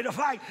be ready to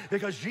fight,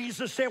 because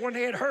Jesus said when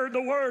they had heard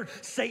the word,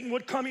 Satan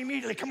would come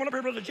immediately. Come on up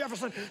here, Brother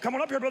Jefferson. Come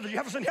on up here, Brother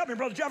Jefferson. Help me,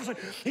 Brother Jefferson.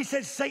 He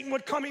said Satan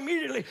would come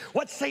immediately.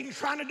 What's Satan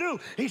trying to do?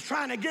 He's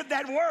trying to get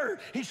that word.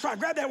 He's trying to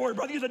grab that word,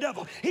 brother. You're the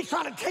devil. He's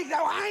trying to take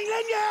that word. I ain't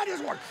letting you add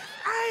his word.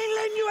 I ain't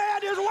letting you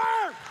add his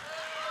word.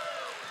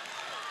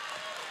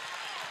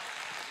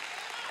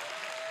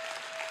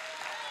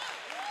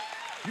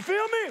 You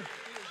feel me?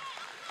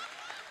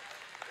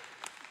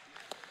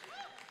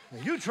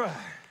 Now you try.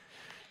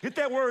 Get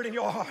that word in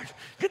your heart.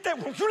 Get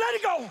that. Don't you let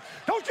it go.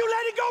 Don't you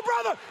let it go,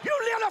 brother. You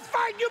live a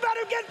fight. You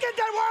better get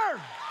that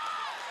word.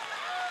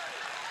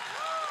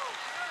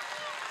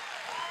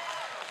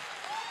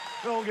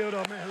 Don't give it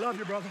up, man. Love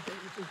you, brother.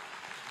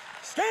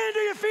 Stand to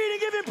your feet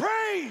and give him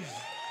praise.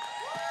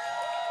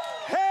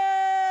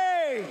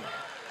 Hey.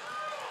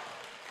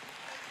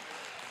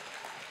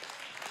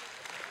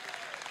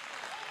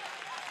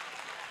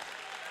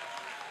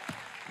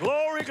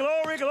 Glory,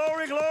 glory,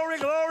 glory, glory,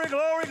 glory,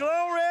 glory,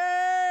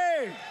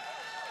 glory.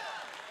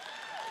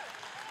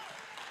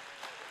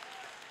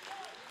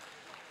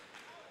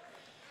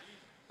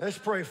 Let's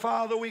pray.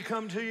 Father, we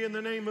come to you in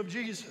the name of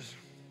Jesus.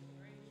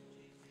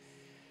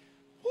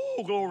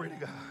 Oh, glory to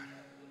God.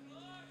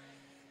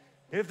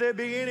 If there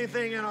be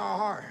anything in our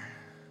heart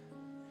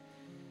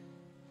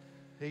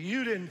that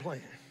you didn't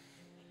plan,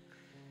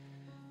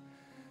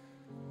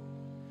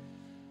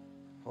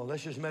 well,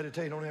 let's just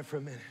meditate on that for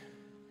a minute.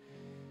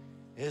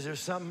 Is there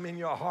something in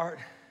your heart?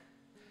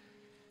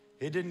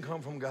 It didn't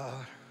come from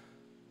God.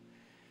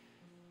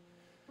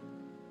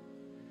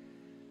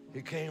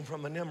 It came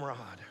from a Nimrod.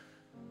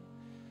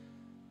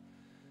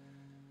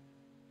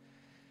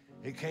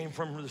 It came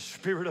from the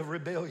spirit of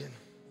rebellion.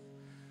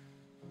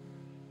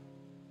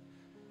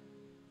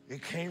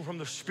 It came from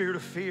the spirit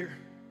of fear.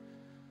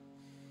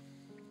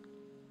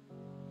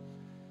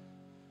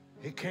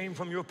 It came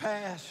from your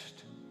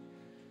past.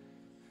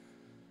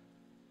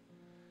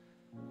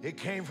 It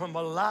came from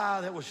a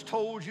lie that was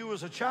told you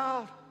as a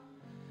child.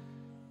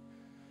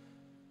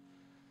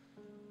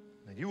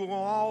 And you were going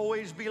to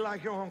always be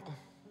like your uncle.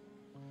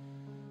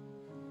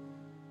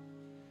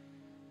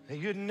 That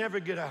you'd never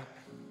get out.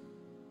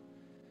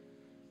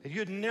 That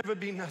you'd never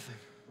be nothing.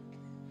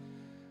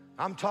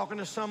 I'm talking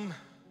to some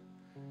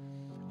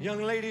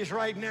young ladies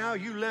right now.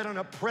 You let an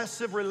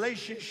oppressive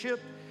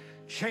relationship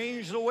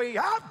change the way.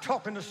 I'm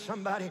talking to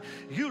somebody.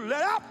 You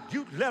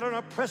let an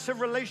oppressive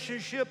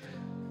relationship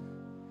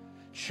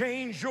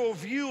change your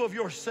view of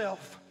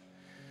yourself.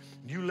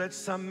 You let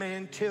some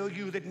man tell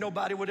you that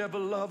nobody would ever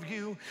love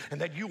you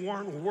and that you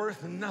weren't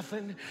worth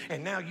nothing,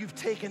 and now you've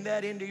taken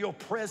that into your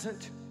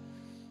present.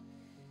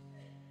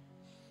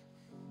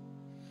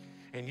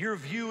 And you're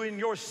viewing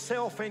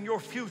yourself and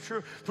your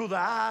future through the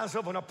eyes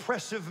of an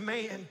oppressive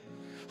man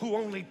who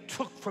only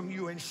took from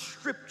you and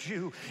stripped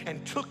you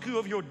and took you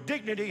of your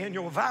dignity and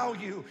your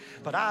value.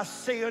 But I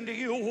say unto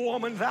you,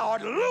 woman, thou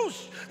art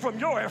loose from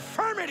your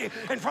infirmity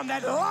and from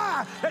that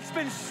lie that's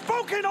been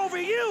spoken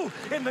over you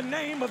in the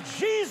name of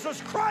Jesus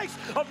Christ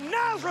of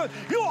Nazareth.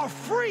 You are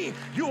free.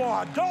 You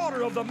are a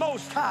daughter of the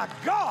Most High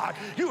God.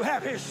 You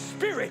have His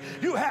Spirit.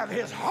 You have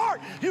His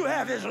heart. You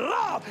have His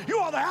love. You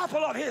are the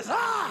apple of His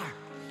eye.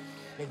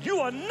 And you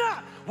are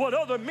not what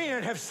other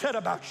men have said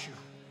about you.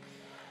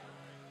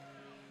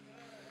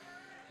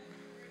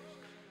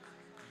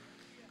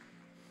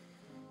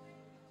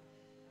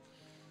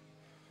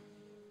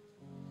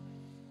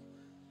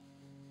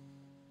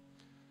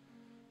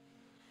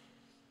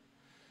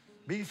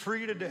 Be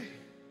free today.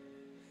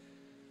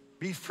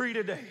 Be free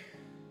today.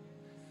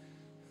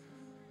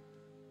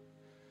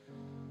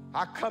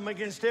 I come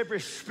against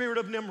every spirit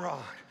of Nimrod.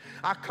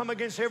 I come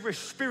against every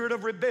spirit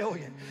of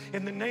rebellion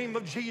in the name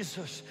of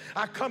Jesus.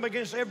 I come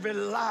against every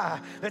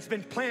lie that's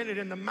been planted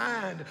in the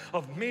mind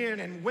of men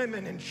and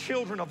women and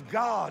children of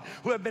God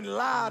who have been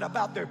lied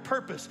about their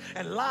purpose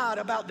and lied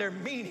about their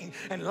meaning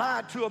and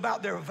lied to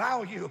about their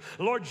value.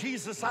 Lord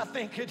Jesus, I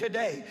thank you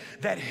today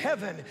that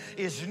heaven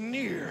is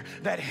near,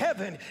 that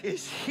heaven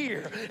is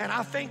here. And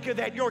I thank you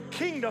that your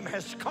kingdom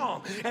has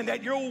come and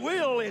that your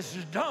will is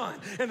done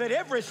and that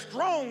every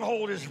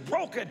stronghold is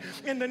broken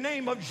in the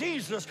name of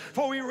Jesus.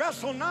 For we wrestle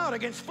not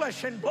against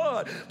flesh and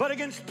blood, but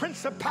against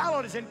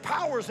principalities and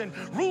powers and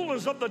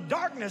rulers of the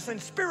darkness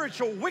and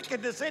spiritual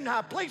wickedness in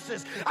high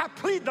places. I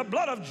plead the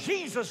blood of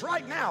Jesus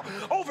right now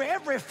over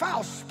every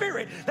foul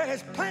spirit that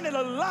has planted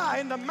a lie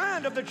in the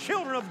mind of the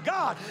children of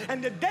God.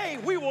 And today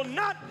we will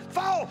not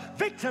fall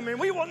victim and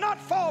we will not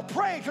fall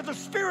prey to the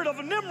spirit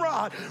of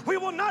Nimrod. We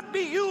will not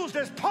be used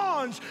as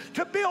pawns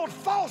to build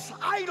false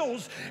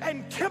idols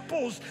and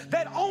temples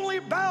that only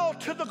bow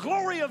to the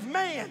glory of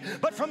man.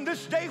 But from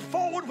this day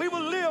forward, we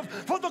will live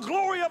for the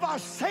glory of our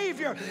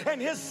Savior, and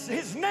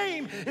his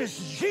name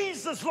is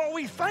Jesus Jesus, Lord,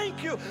 we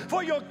thank you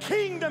for your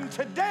kingdom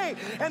today,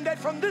 and that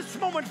from this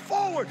moment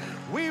forward,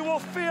 we will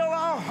fill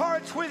our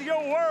hearts with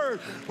your word.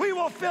 We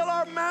will fill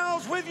our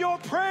mouths with your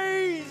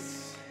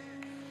praise.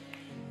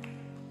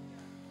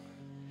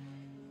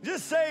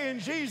 Just say in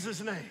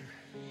Jesus' name.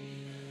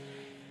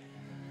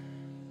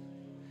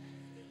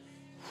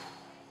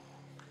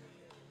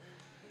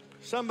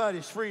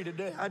 Somebody's free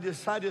today. I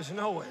just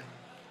know it.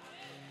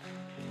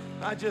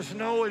 I just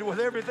know it with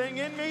everything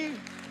in me.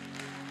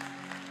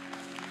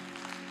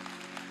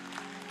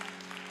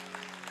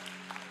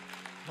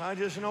 I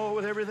just know it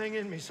with everything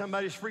in me.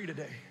 Somebody's free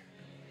today.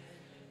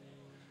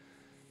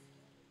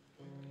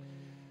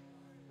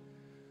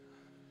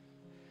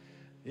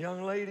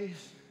 Young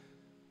ladies,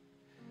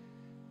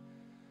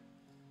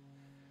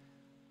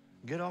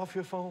 get off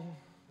your phone.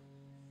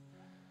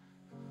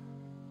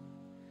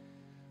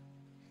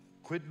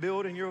 Quit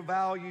building your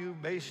value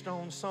based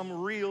on some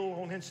reel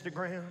on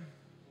Instagram,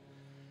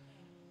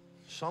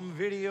 some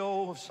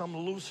video of some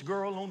loose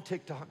girl on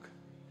TikTok.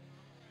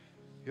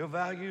 Your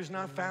value is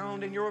not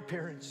found in your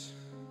appearance.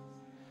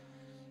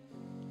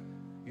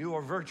 You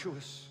are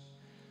virtuous.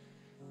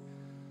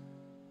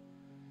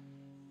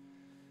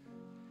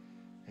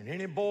 And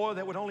any boy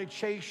that would only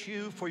chase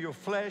you for your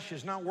flesh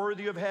is not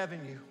worthy of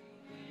having you.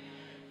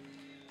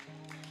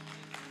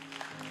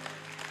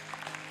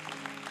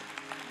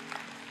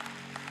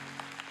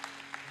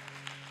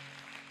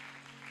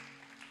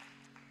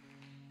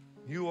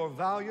 You are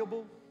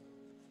valuable.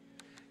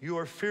 You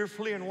are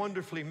fearfully and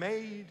wonderfully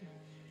made.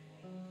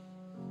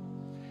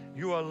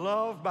 You are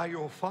loved by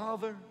your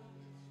Father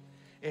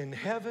in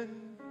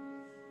heaven.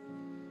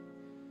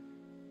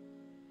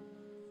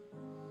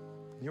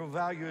 Your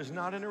value is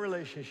not in a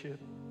relationship.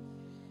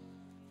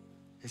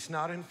 It's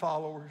not in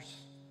followers.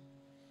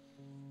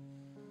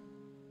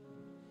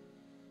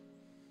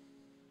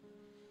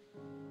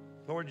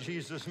 Lord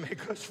Jesus,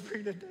 make us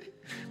free today.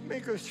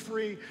 Make us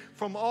free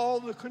from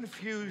all the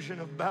confusion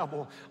of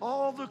Babel,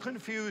 all the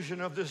confusion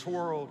of this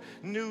world,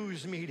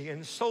 news media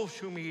and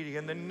social media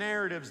and the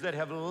narratives that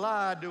have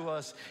lied to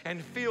us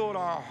and filled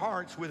our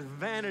hearts with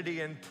vanity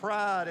and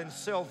pride and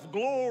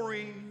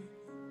self-glory.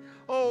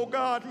 Oh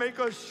God, make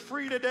us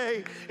free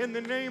today in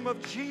the name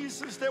of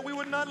Jesus, that we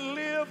would not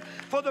live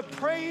for the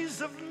praise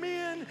of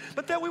men,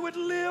 but that we would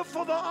live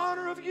for the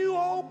honor of you,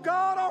 oh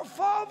God, our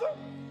Father.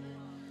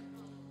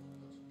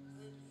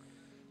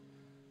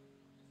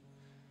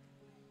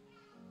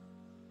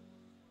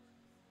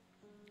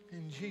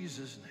 In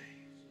Jesus' name.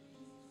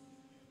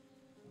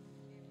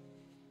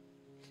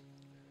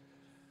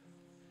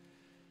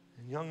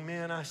 And young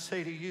men, I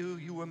say to you,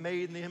 you were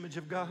made in the image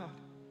of God.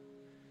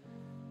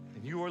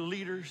 And you are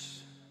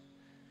leaders.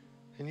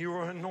 And you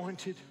are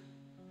anointed.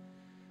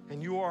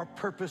 And you are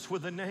purpose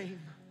with a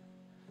name.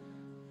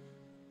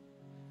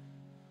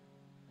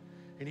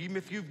 And even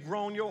if you've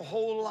grown your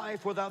whole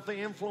life without the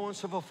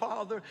influence of a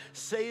father,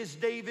 say as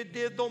David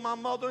did, though my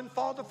mother and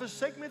father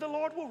forsake me, the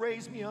Lord will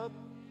raise me up.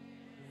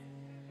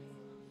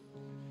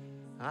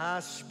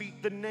 I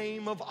speak the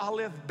name of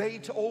Aleph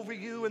Bait over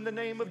you in the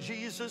name of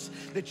Jesus,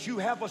 that you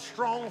have a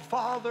strong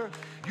Father.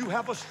 You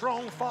have a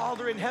strong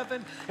Father in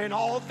heaven, and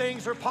all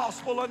things are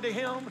possible unto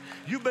him.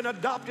 You've been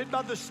adopted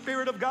by the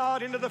Spirit of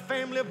God into the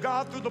family of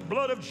God through the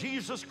blood of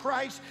Jesus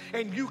Christ,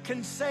 and you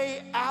can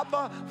say,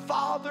 Abba,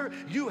 Father.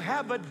 You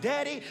have a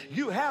daddy.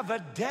 You have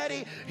a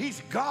daddy.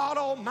 He's God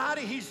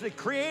Almighty. He's the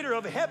creator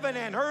of heaven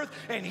and earth,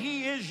 and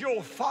he is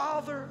your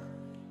Father,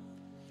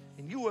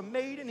 and you were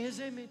made in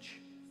his image.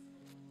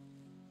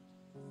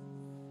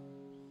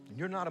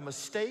 You're not a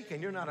mistake,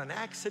 and you're not an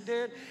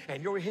accident,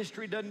 and your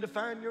history doesn't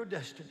define your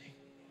destiny.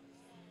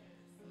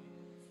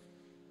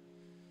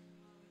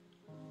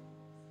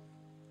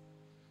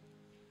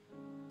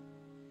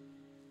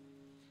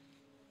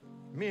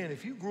 Men,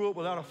 if you grew up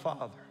without a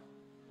father,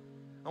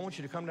 I want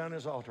you to come down to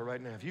this altar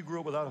right now. If you grew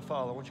up without a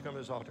father, I want you to come to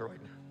this altar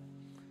right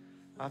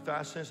now. After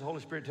I sense the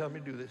Holy Spirit telling me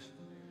to do this.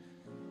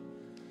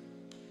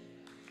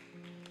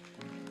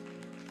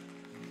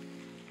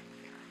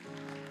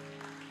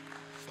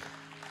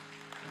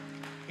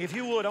 If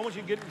you would, I want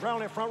you to get around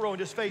that front row and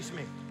just face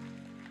me.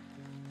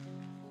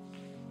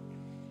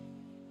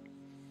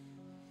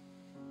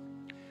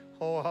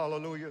 Oh,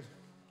 hallelujah.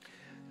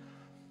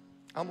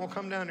 I'm going to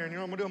come down there, and you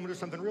know what I'm going to do? I'm going to do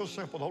something real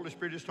simple the Holy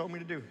Spirit just told me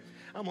to do.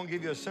 I'm going to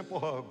give you a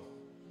simple hug.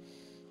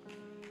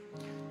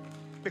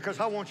 Because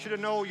I want you to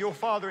know your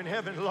Father in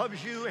heaven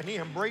loves you, and he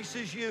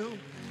embraces you,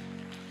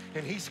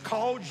 and he's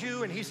called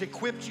you, and he's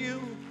equipped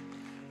you.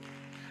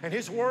 And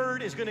his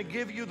word is going to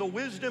give you the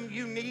wisdom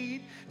you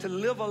need to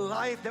live a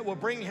life that will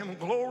bring him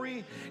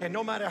glory. And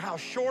no matter how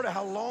short or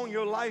how long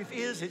your life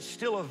is, it's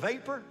still a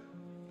vapor.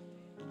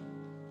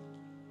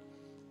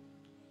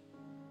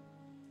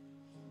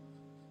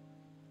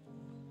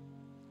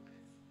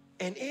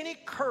 And any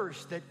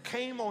curse that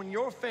came on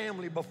your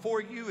family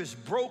before you is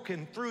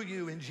broken through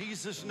you in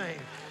Jesus' name.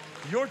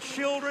 Your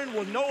children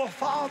will know a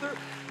father.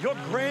 Your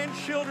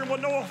grandchildren will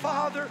know a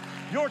father.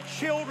 Your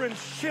children's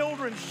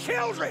children's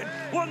children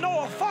will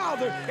know a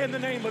father in the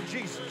name of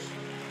Jesus.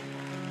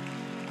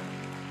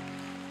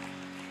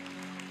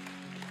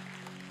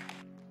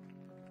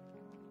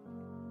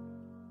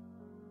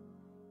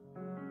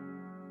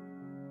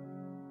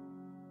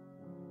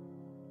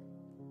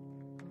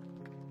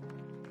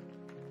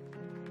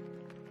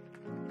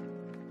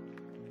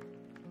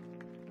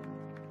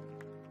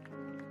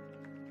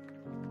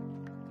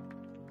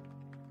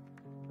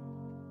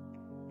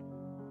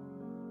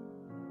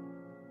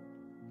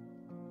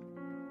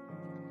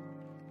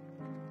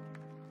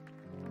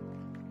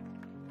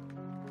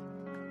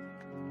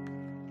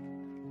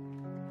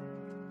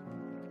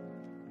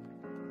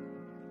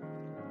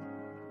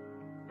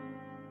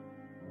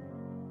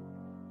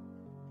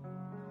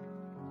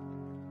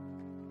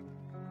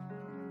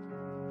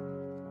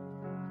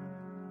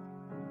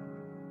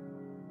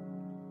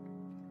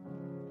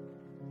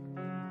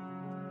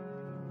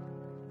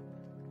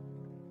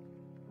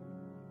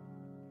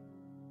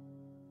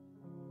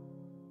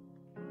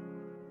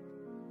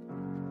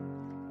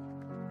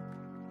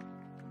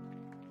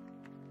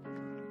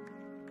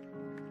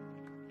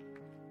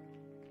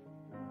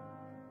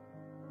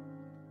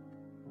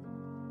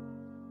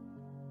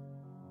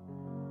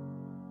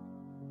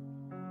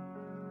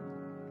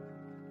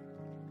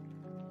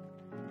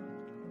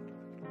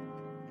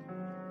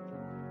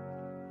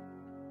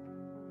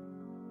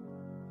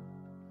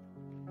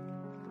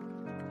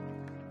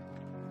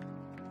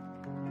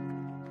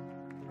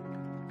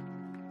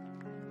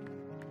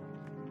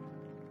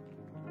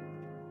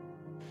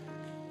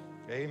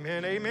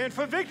 Amen, amen.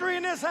 For victory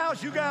in this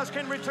house, you guys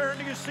can return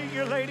to your seat,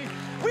 your ladies.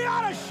 We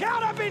ought to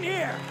shout up in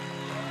here.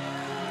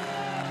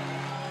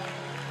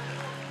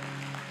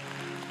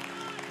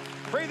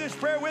 Pray this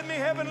prayer with me.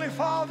 Heavenly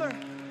Father,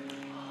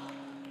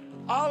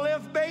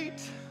 Aleph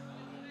Bait,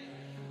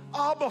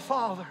 Abba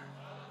Father,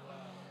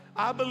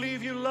 I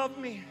believe you love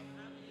me,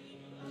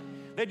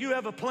 that you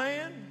have a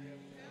plan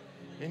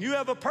and you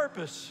have a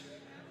purpose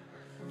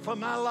for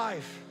my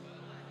life.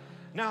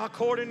 Now,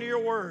 according to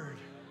your word,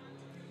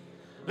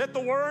 let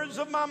the words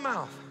of my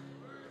mouth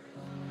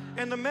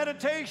and the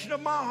meditation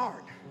of my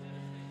heart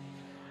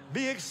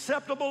be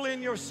acceptable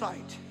in your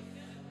sight.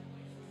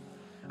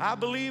 I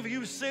believe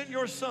you sent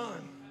your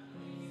son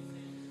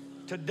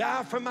to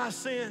die for my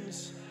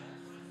sins,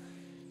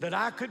 that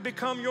I could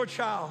become your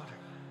child.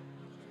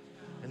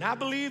 And I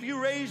believe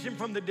you raised him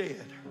from the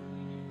dead,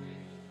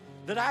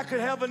 that I could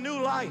have a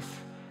new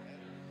life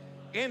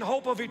in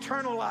hope of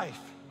eternal life.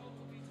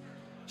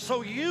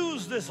 So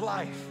use this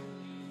life.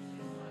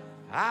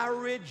 I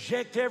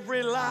reject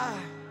every lie,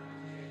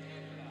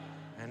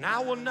 and I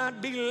will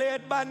not be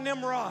led by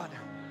Nimrod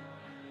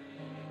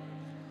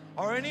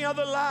or any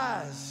other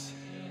lies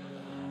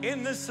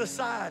in this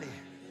society.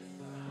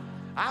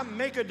 I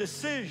make a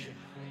decision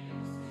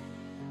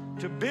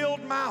to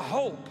build my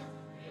hope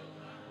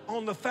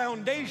on the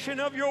foundation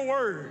of your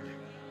word,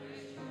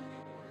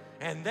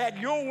 and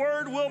that your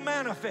word will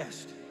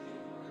manifest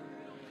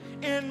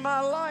in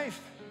my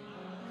life.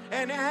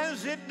 And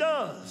as it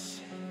does,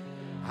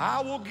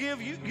 I will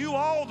give you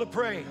all the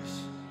praise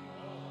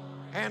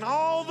and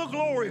all the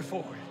glory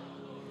for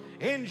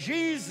it. In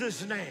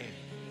Jesus' name,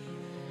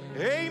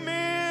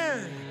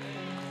 amen.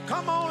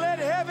 Come on, let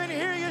heaven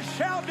hear you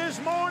shout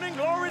this morning.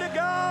 Glory to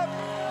God.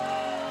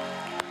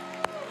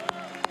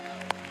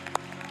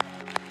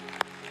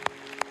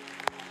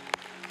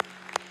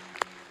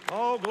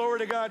 Oh, glory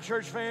to God,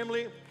 church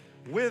family.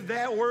 With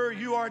that word,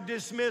 you are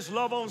dismissed.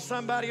 Love on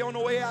somebody on the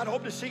way out.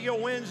 Hope to see you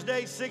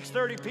Wednesday,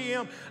 6:30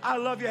 p.m. I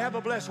love you. Have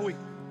a blessed week.